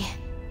story.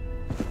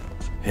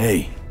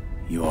 Hey,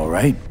 you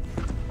alright?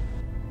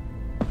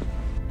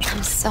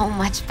 I'm so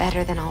much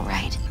better than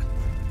alright.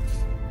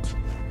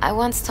 I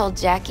once told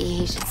Jackie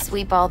he should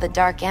sweep all the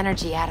dark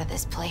energy out of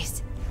this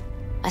place.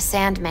 A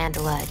sand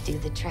mandala'd do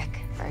the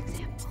trick, for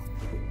example.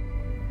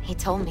 He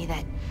told me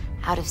that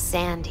out of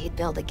sand he'd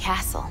build a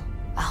castle,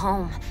 a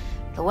home,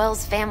 the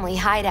Wells family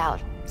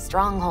hideout,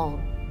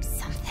 stronghold,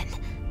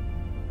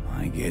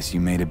 I guess you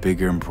made a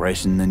bigger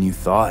impression than you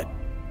thought.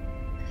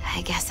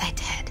 I guess I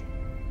did.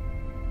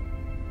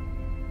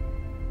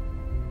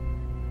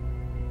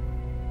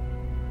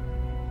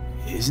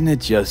 Isn't it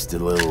just a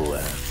little,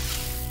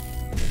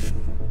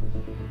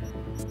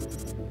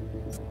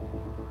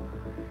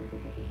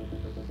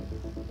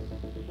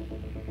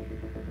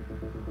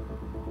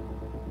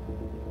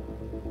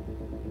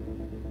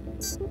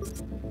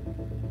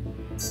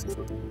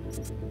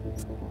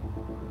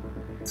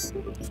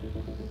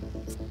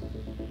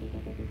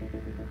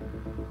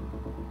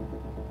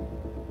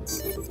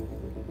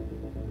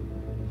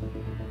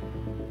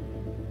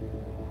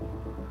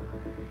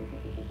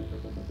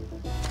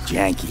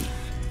 janky?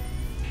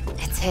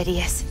 It's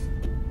hideous.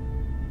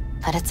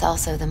 But it's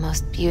also the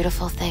most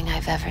beautiful thing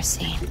I've ever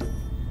seen.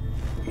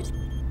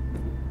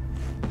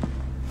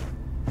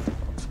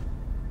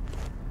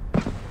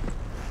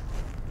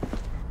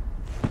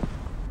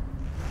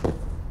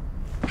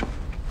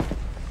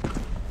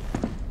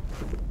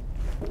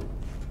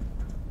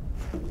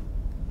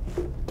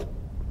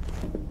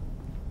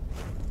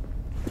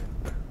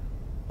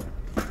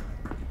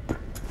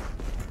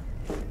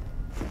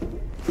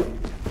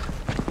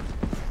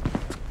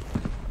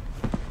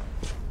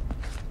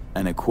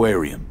 An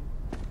aquarium.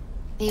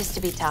 They used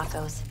to be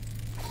tacos.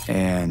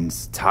 And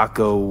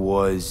Taco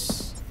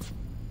was...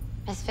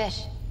 Miss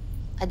Fish.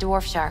 A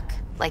dwarf shark.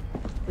 Like,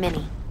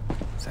 mini.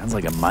 Sounds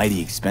like a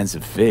mighty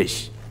expensive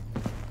fish.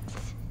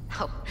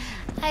 Oh,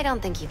 I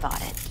don't think he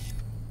bought it.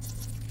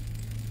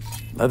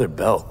 Leather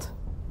belt.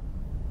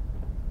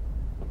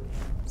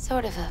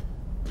 Sort of a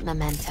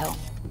memento.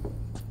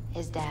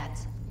 His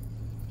dad's.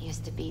 He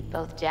used to beat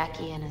both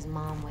Jackie and his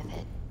mom with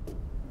it.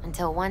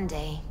 Until one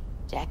day,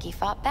 Jackie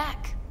fought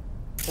back.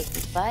 Kicked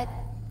his butt,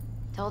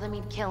 told him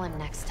he'd kill him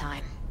next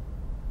time.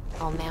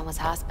 Old man was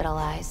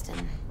hospitalized,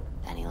 and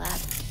then he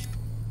left.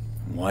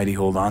 Why'd he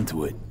hold on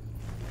to it?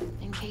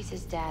 In case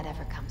his dad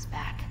ever comes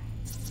back.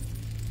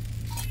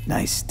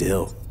 Nice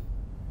still.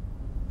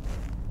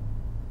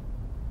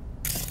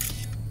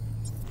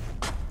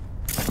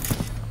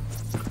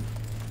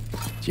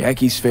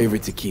 Jackie's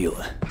favorite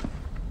tequila.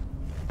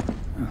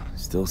 Oh,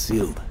 still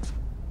sealed.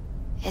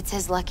 It's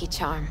his lucky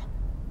charm.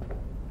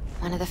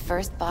 One of the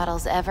first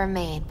bottles ever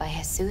made by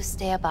Jesus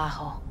de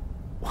Abajo.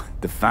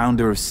 The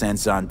founder of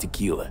Sensan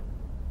Tequila.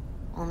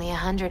 Only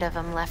 100 of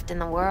them left in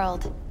the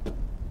world.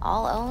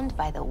 All owned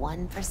by the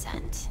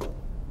 1%.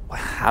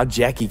 How'd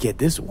Jackie get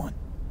this one?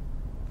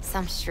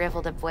 Some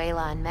shriveled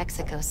abuela in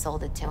Mexico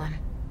sold it to him.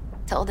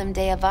 Told him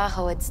de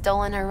Abajo had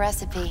stolen her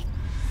recipe.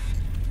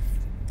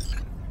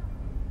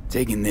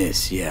 Taking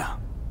this, yeah.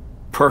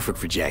 Perfect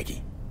for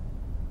Jackie.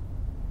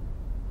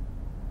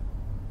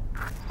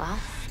 Well,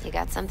 you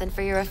got something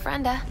for your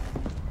ofrenda.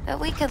 But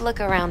we could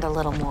look around a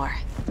little more.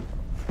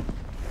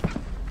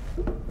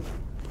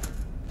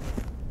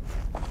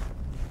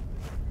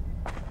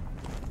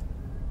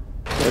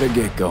 Better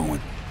get going.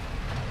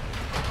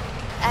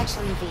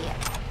 Actually, V,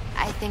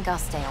 I think I'll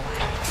stay a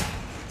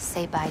while.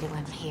 Say bye to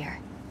him here.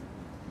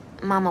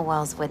 Mama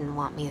Wells wouldn't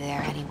want me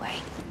there anyway.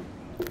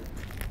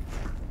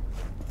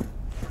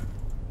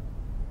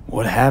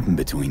 What happened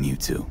between you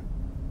two?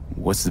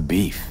 What's the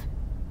beef?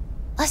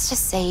 Let's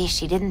just say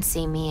she didn't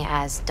see me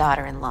as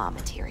daughter-in-law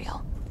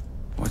material.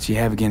 What she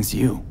have against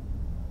you?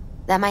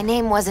 That my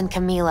name wasn't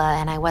Camila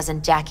and I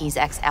wasn't Jackie's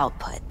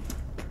ex-output.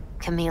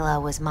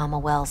 Camila was Mama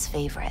Wells'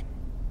 favorite.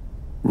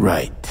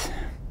 Right.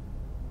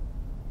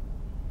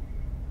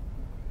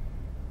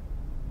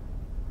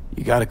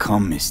 You gotta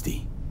come,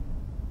 Misty.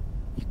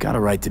 You got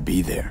a right to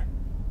be there.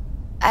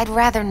 I'd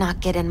rather not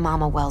get in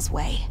Mama Wells'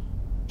 way.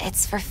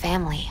 It's for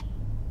family.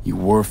 You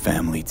were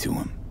family to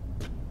him.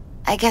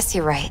 I guess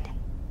you're right.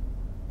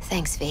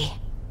 Thanks, V.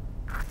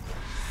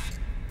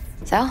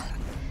 So,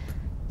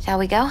 shall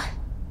we go?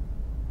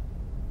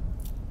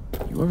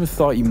 You ever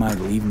thought you might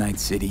leave Night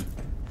City?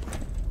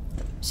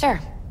 Sure.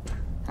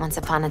 Once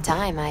upon a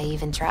time, I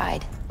even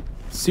tried.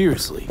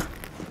 Seriously?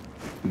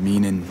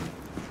 Meaning...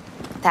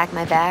 Packed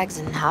my bags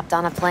and hopped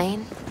on a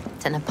plane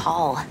to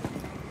Nepal.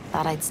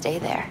 Thought I'd stay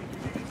there.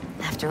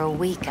 After a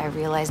week, I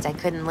realized I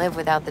couldn't live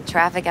without the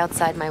traffic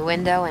outside my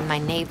window and my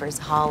neighbors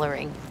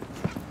hollering.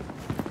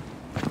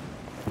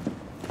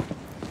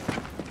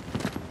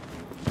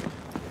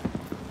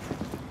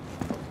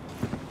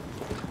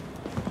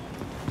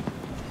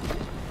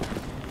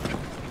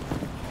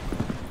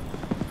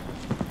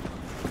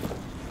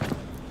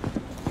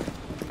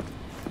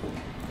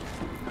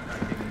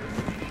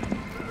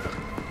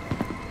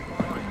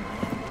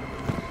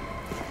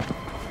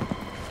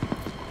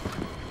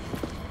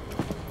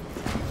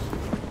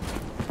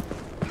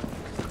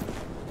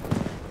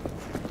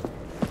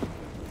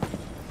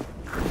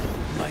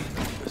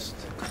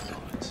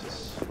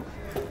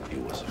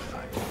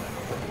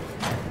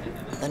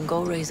 Then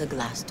go raise a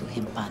glass to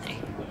him, Padre.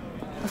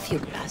 A few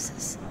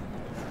glasses.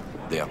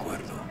 De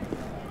acuerdo.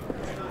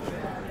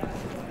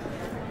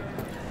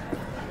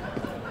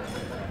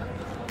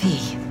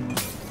 P,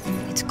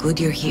 it's good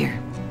you're here.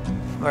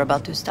 We're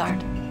about to start.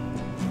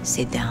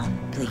 Sit down,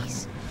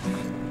 please.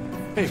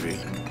 Hey, V.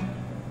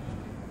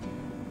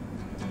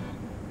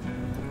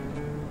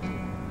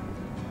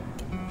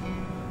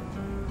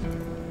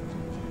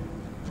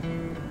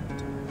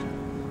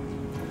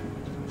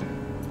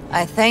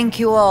 I thank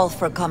you all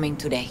for coming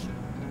today.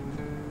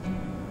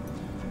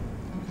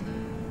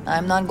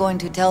 I'm not going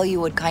to tell you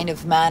what kind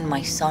of man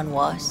my son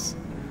was,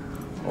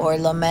 or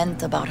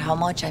lament about how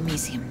much I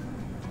miss him.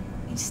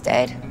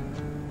 Instead,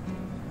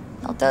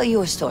 I'll tell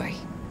you a story.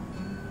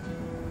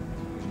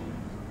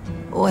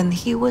 When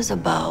he was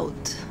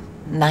about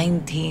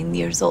 19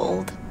 years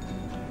old,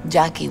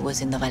 Jackie was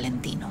in the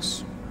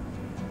Valentinos.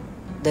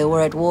 They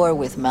were at war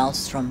with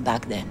Maelstrom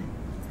back then.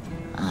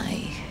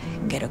 I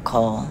get a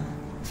call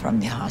from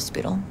the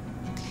hospital.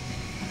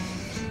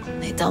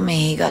 They tell me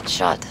he got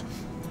shot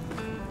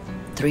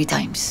 3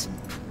 times,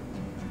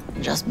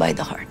 just by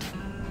the heart.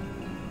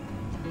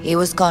 He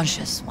was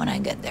conscious when I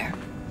get there.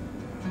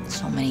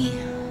 So many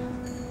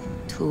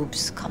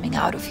tubes coming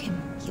out of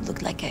him. He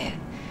looked like a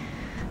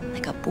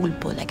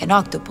pulpo, like an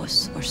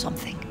octopus or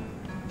something.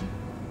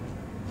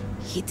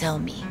 He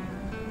told me,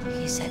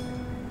 he said,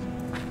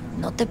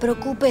 "No te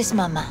preocupes,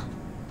 mama.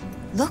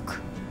 Look,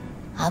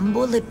 I'm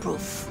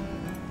bulletproof.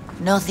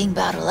 Nothing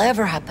bad will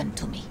ever happen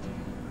to me."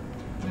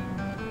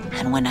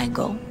 And when I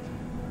go,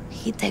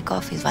 he'd take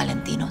off his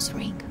Valentino's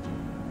ring.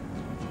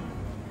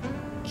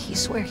 He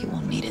swear he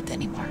won't need it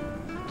anymore.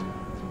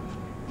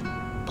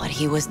 But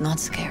he was not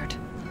scared.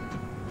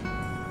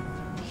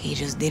 He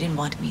just didn't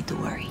want me to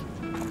worry.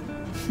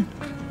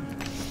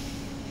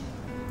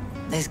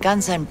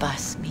 Descansa en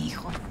paz, mi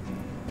hijo.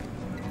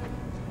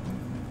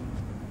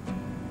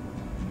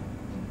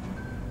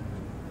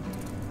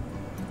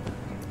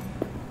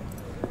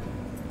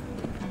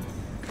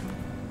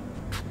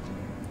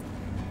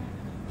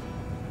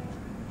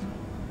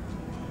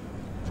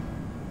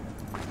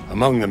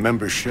 Among the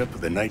membership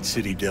of the Night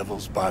City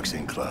Devils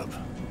Boxing Club,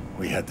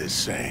 we had this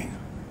saying: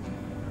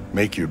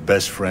 make your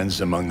best friends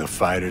among the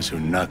fighters who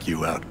knock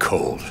you out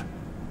cold.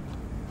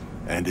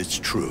 And it's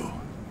true.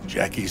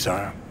 Jackie's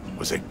arm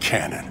was a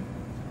cannon.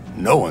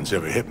 No one's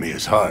ever hit me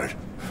as hard.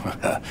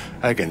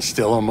 I can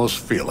still almost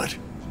feel it.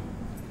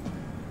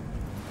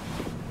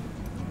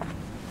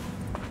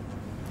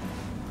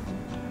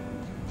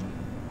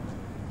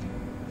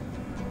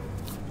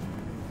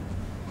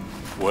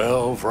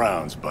 "12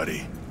 rounds,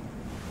 buddy."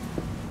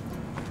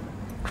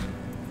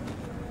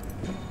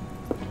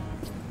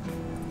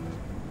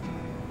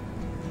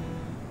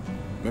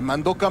 Me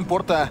mandó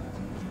Camporta.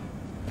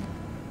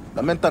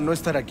 Lamenta no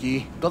estar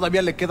aquí.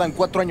 Todavía le quedan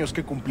 4 años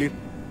que cumplir.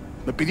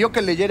 Me pidió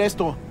que leyera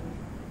esto.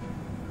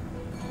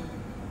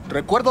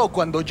 Recuerdo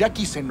cuando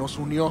Jackie se nos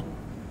unió.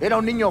 Era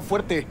un niño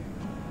fuerte.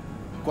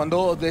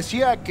 Cuando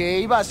decía que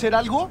iba a hacer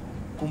algo,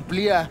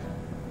 cumplía.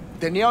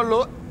 Tenía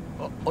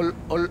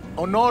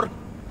honor.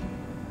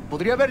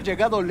 Podría haber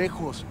llegado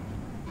lejos.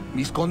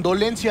 Mis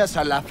condolencias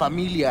a la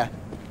familia.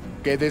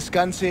 Que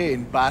descanse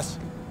en paz.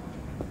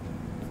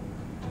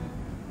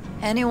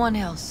 Anyone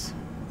else?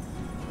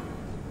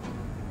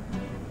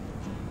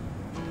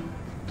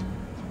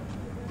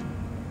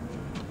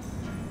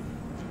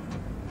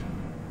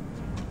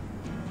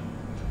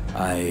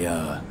 I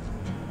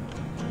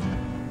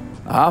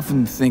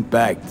often think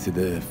back to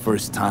the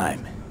first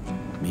time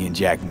me and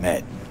Jack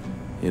met.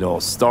 It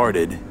all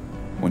started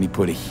when he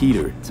put a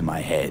heater to my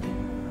head.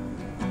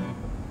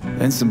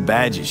 Then some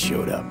badges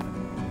showed up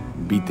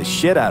and beat the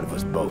shit out of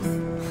us both.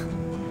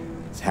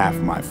 It's half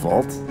my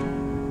fault,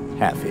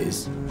 half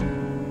his.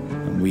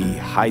 And we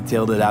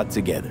hightailed it out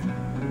together.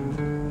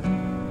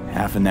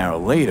 Half an hour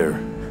later,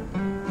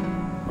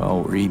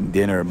 well, we're eating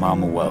dinner at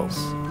Mama Wells.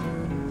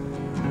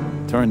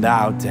 Turned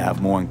out to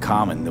have more in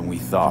common than we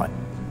thought.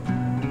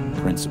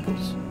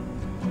 Principles.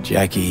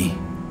 Jackie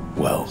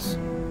Wells.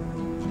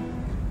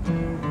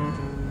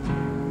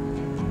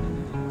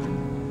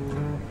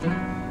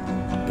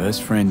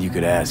 Best friend you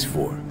could ask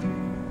for.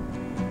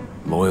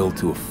 Loyal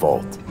to a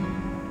fault.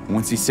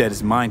 Once he set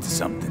his mind to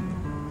something,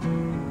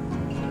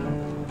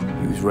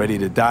 he was ready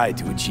to die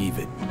to achieve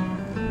it.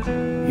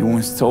 He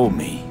once told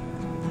me,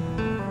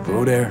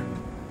 "Broder,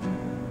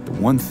 the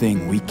one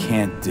thing we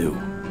can't do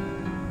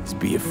is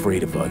be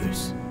afraid of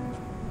others."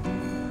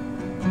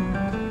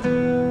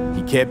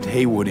 He kept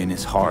Haywood in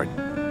his heart,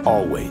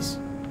 always.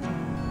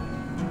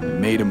 It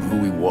made him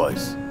who he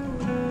was.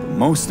 But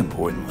most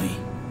importantly,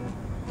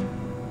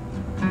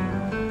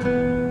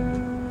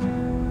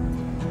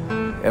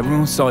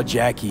 everyone saw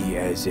Jackie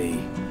as a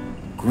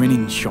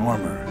grinning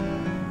charmer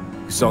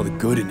who saw the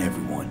good in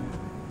everyone.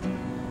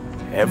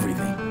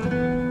 Everything.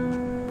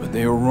 But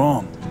they were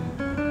wrong.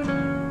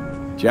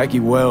 Jackie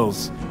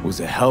Wells was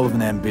a hell of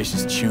an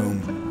ambitious chum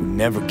who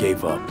never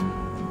gave up,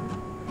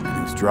 and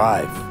whose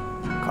drive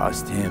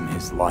cost him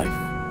his life.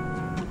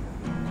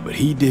 But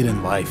he did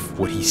in life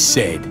what he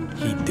said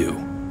he'd do.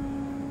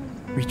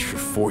 Reach for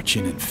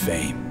fortune and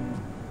fame.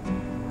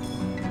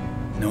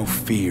 No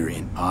fear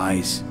in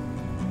eyes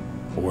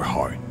or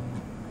heart.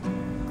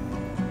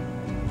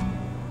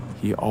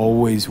 He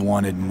always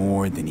wanted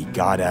more than he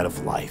got out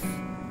of life.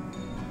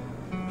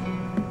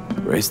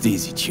 Rest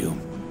easy, chum.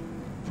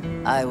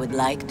 I would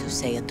like to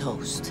say a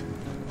toast.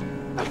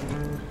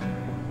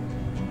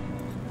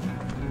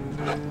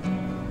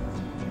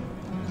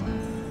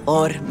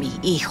 Por mi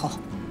hijo.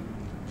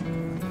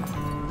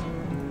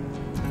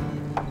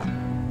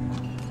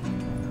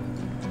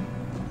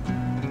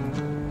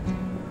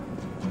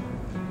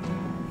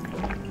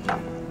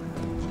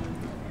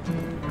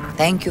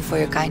 Thank you for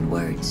your kind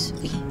words,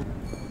 V.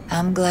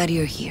 I'm glad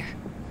you're here.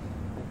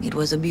 It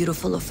was a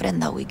beautiful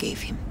ofrenda we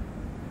gave him.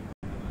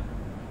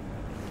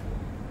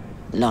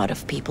 A lot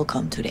of people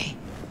come today.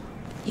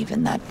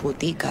 Even that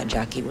putica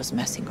Jackie was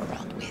messing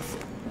around with.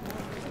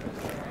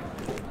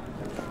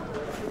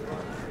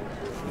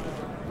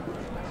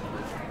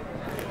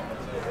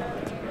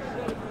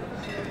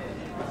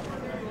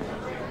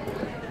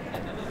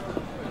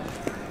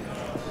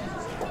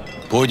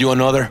 Pour you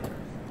another?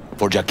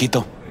 For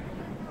Jaquito?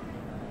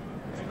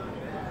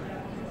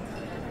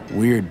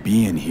 Weird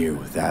being here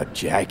without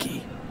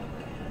Jackie.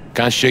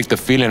 Can't shake the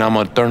feeling I'm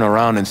gonna turn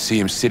around and see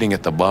him sitting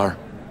at the bar.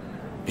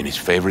 In his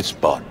favorite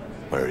spot,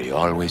 where he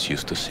always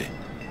used to sit.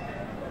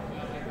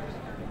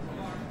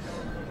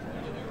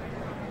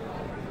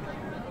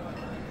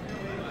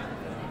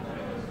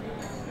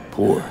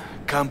 Poor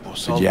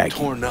Campos for all Jackie.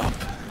 torn up.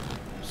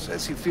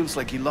 Says he feels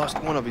like he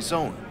lost one of his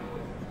own.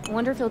 I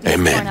wonder if he'll be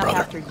Amen, torn up brother.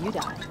 after you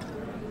die.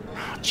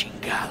 Oh,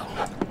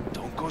 chingado.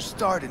 Don't go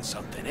starting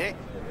something, eh?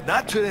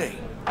 Not today.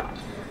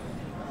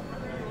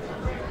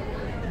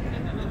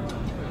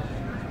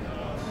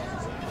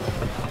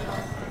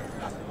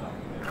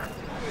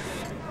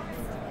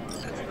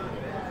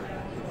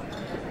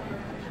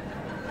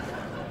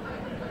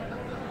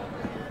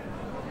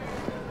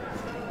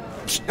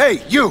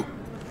 Hey, you!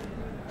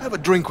 Have a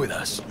drink with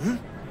us, hmm?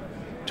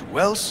 To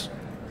Wells?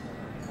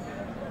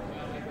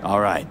 All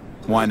right,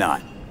 why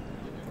not?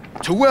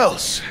 To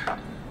Wells!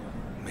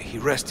 May he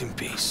rest in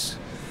peace.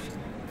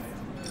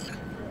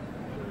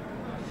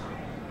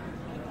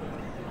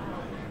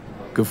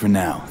 Good for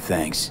now,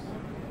 thanks.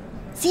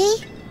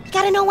 See? You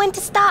gotta know when to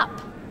stop.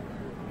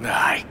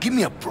 Ay, give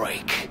me a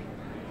break.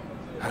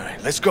 All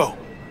right, let's go.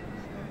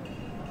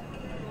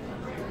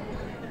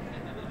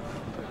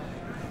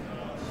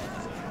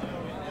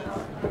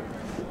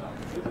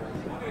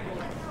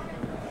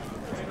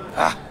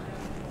 Ah.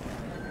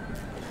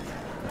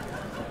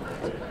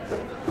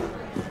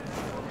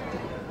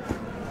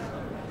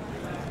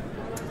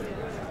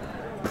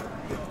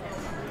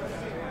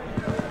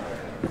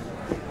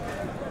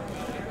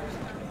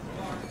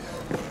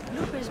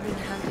 Lupe's been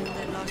handling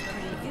that loss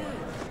pretty good.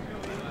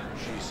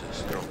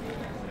 Jesus, no.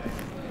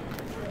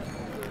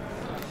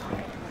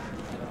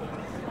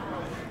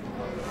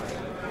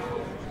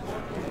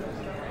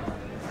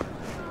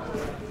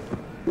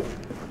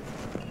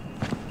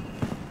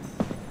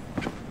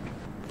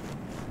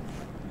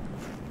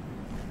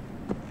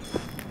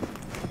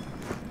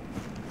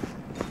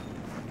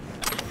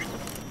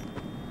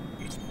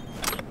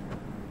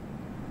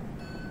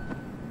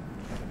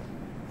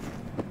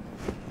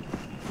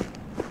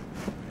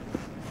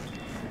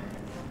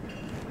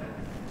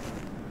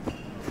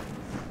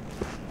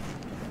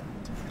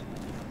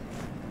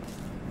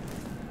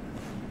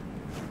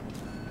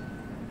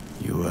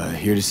 You,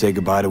 here to say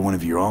goodbye to one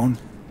of your own,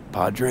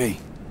 Padre?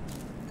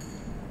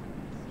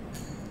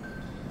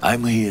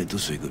 I'm here to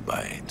say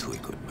goodbye to a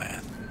good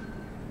man.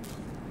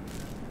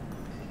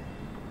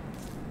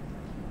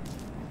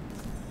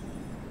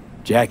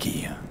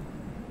 Jackie,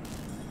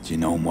 do you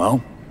know him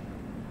well?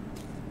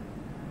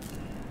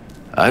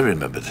 I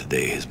remember the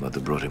day his mother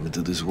brought him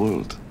into this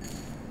world.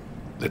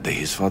 The day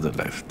his father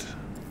left.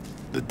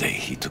 The day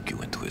he took you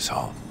into his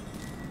home.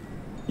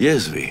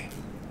 Yes, V.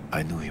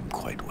 I knew him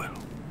quite well.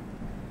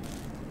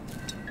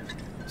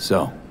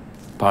 So,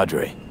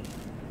 Padre,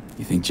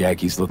 you think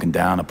Jackie's looking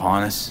down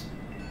upon us?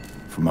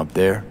 From up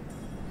there?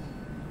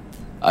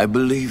 I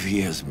believe he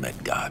has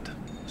met God,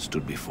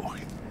 stood before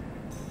him.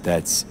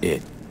 That's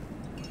it.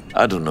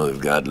 I don't know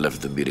if God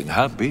left the meeting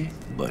happy,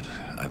 but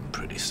I'm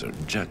pretty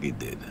certain Jackie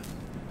did.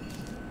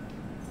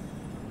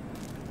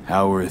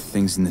 How are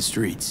things in the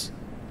streets?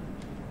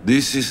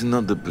 This is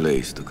not the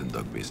place to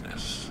conduct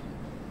business.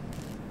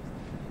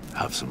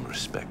 Have some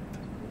respect.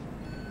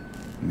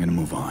 I'm gonna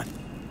move on.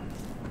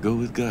 Go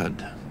with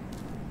God.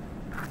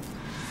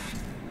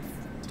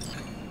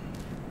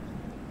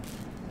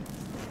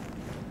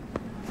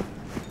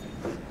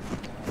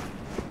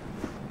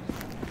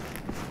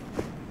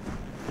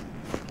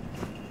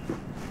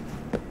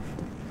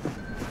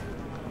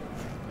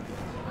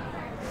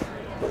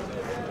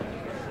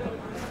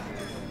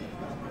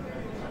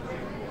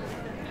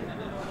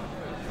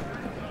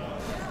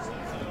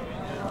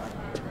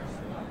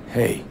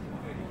 Hey,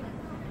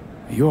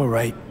 are you all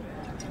right?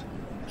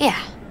 Yeah.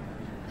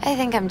 I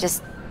think I'm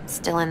just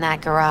still in that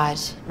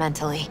garage,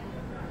 mentally.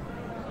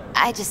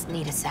 I just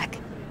need a sec.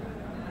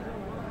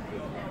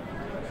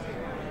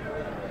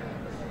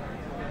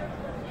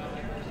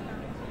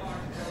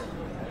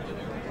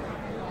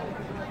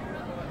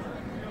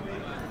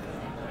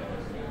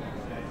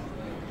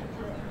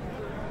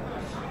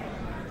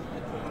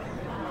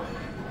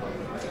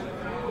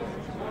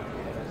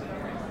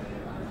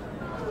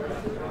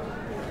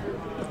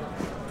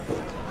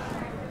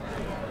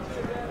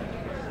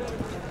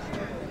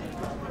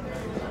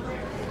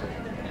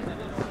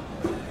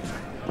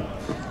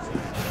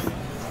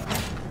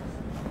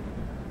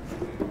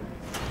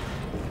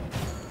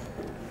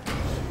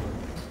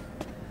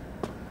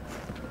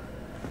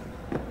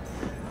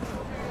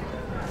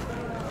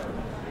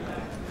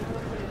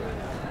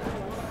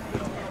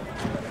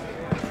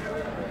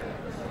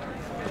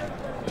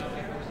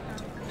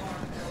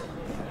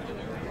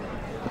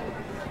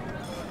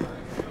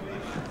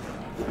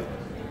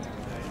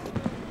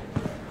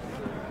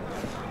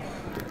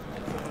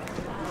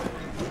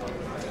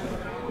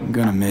 I'm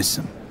gonna miss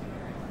him.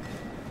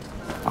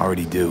 I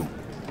already do.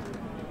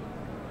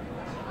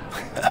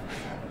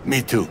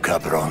 Me too,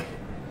 cabron.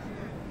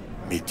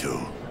 Me too.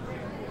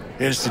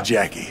 Here's to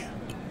Jackie.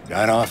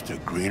 Gone off to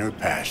greener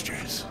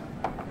pastures.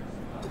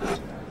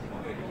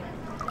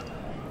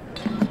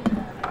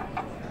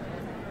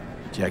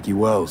 Jackie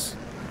Wells.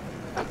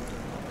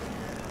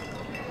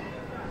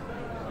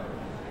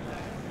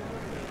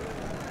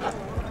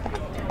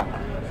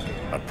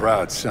 A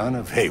proud son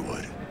of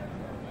Haywood.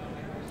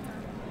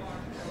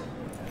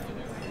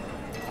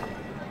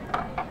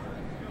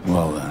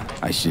 Well,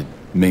 I should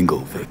mingle,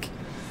 Vic.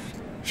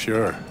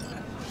 Sure.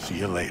 See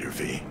you later,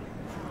 V.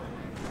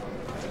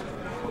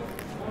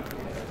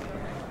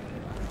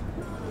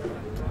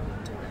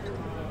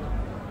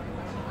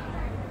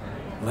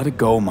 Let it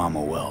go,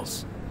 Mama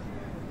Wells.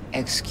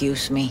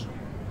 Excuse me?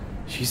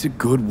 She's a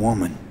good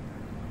woman,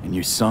 and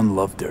your son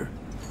loved her.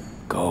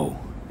 Go,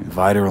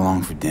 invite her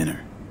along for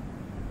dinner.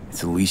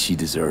 It's the least she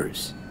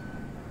deserves.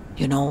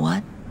 You know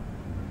what?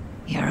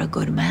 You're a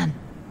good man.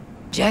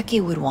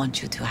 Jackie would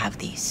want you to have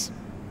these.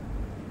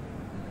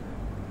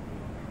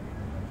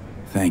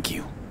 Thank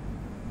you.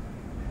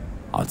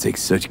 I'll take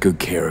such good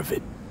care of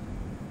it.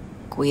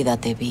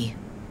 Cuídate, Vi.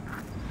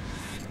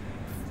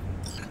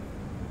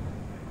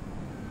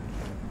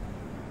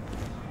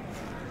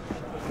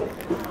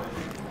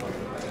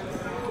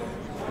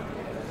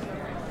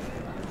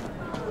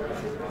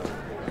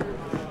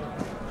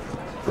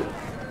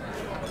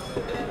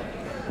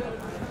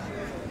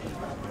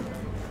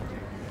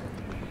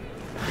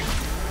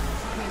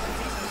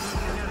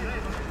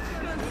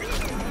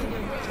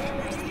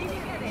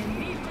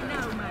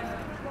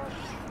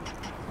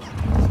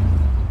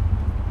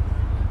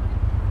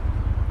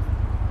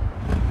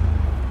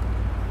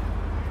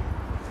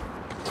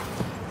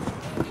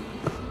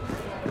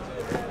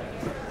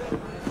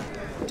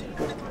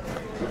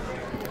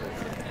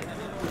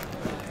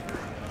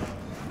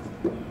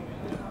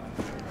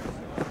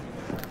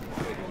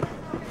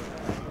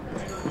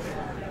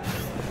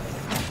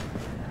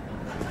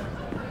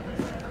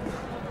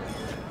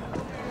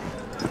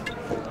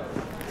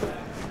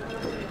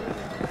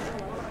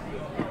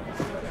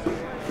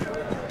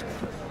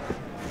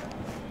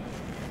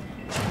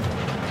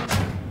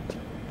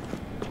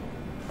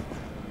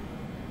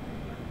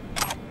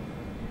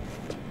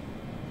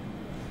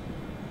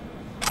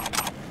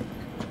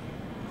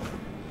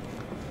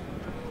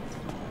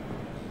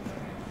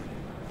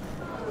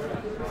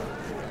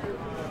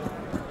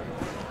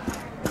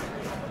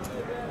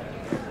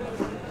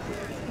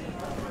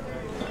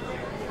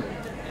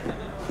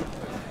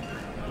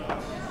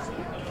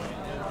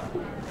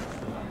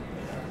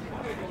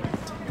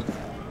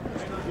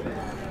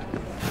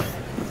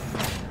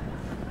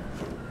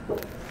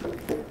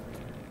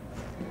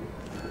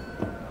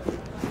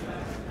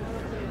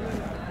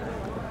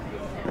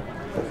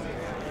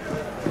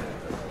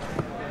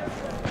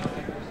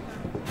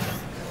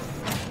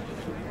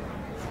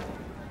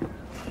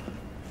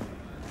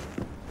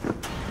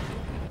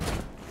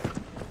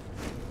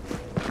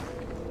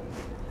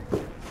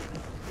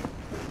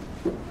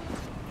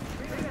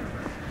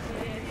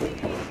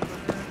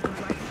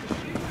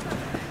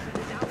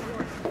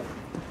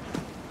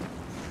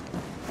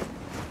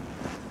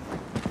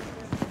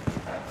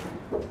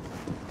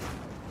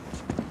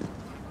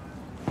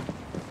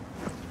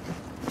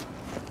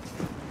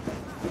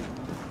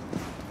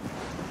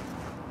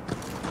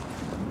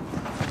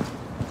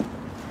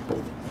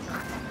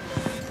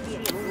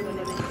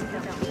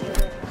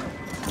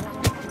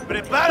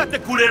 ¡Prepárate,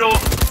 culero!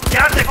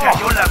 ¡Ya te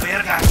cayó la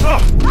verga!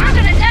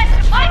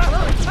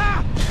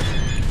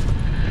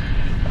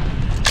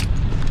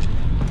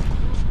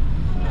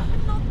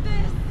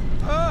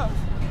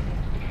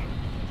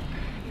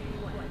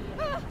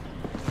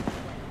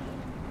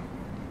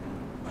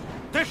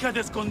 Deja de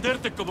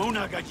esconderte como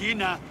una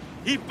gallina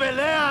y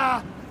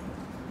pelea.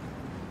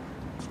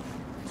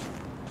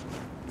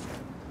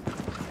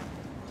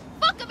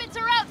 Fuck him, it's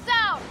around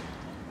sound!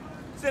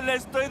 Se la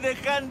estoy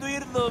dejando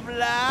ir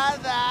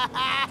doblada.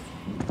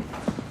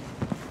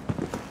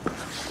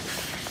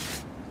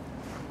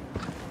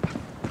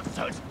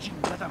 ¿Sabes,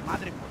 chingada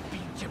madre, por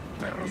pinche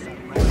perro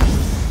salvaje?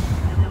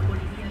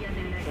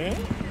 ¿Eh?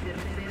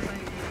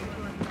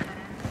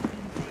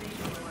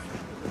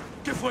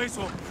 ¿Qué fue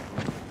eso?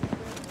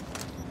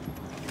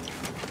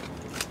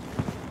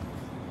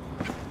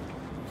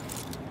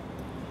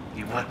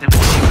 Igual te voy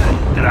a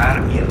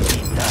encontrar,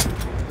 mierdita.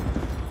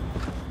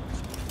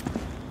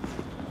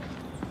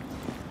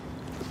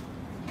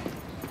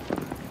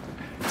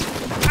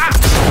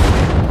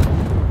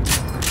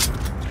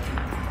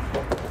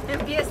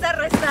 ¡Empieza a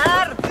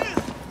rezar!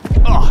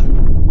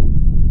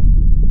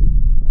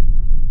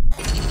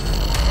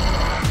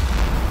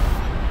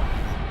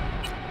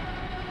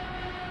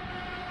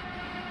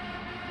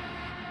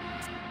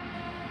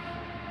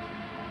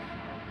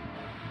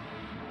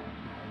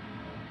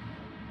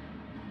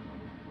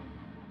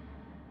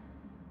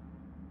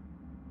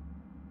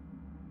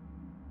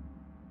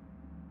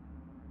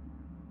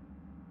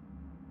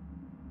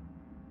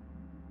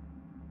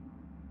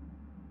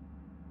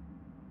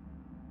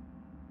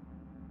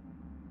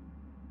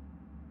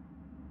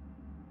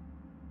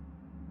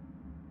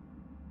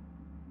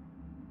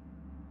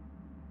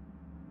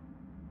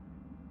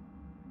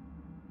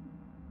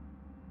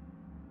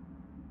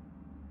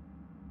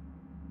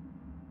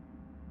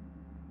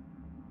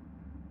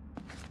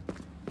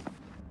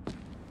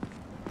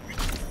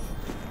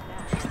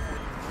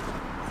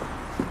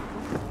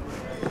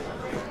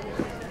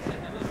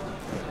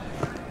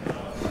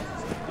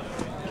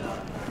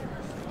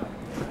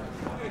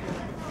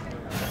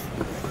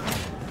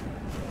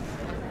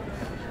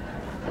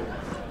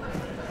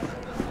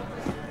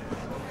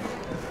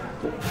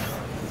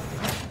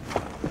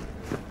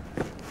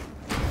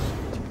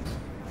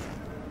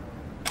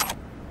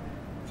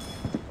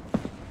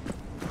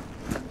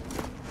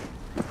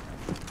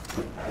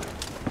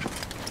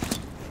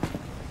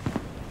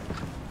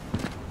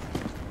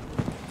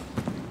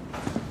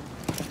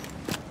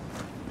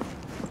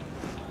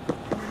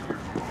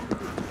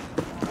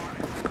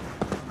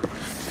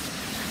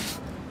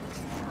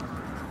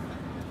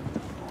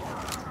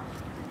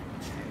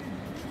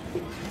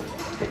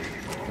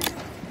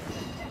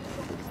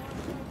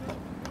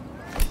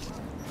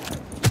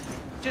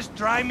 Just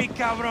try me,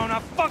 cabrón. I'll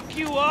fuck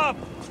you up.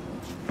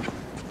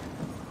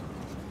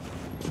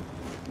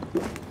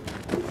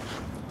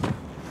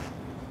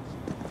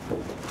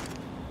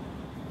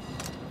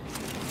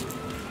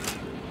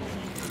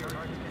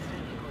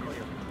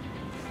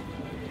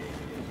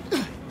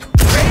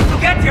 Ready to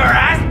get your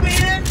ass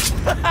beaten?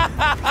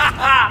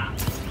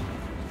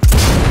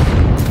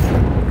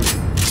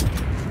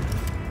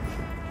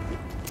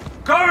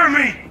 Cover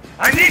me!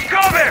 I need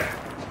cover!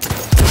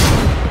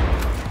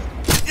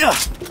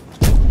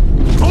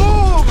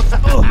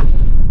 Boom!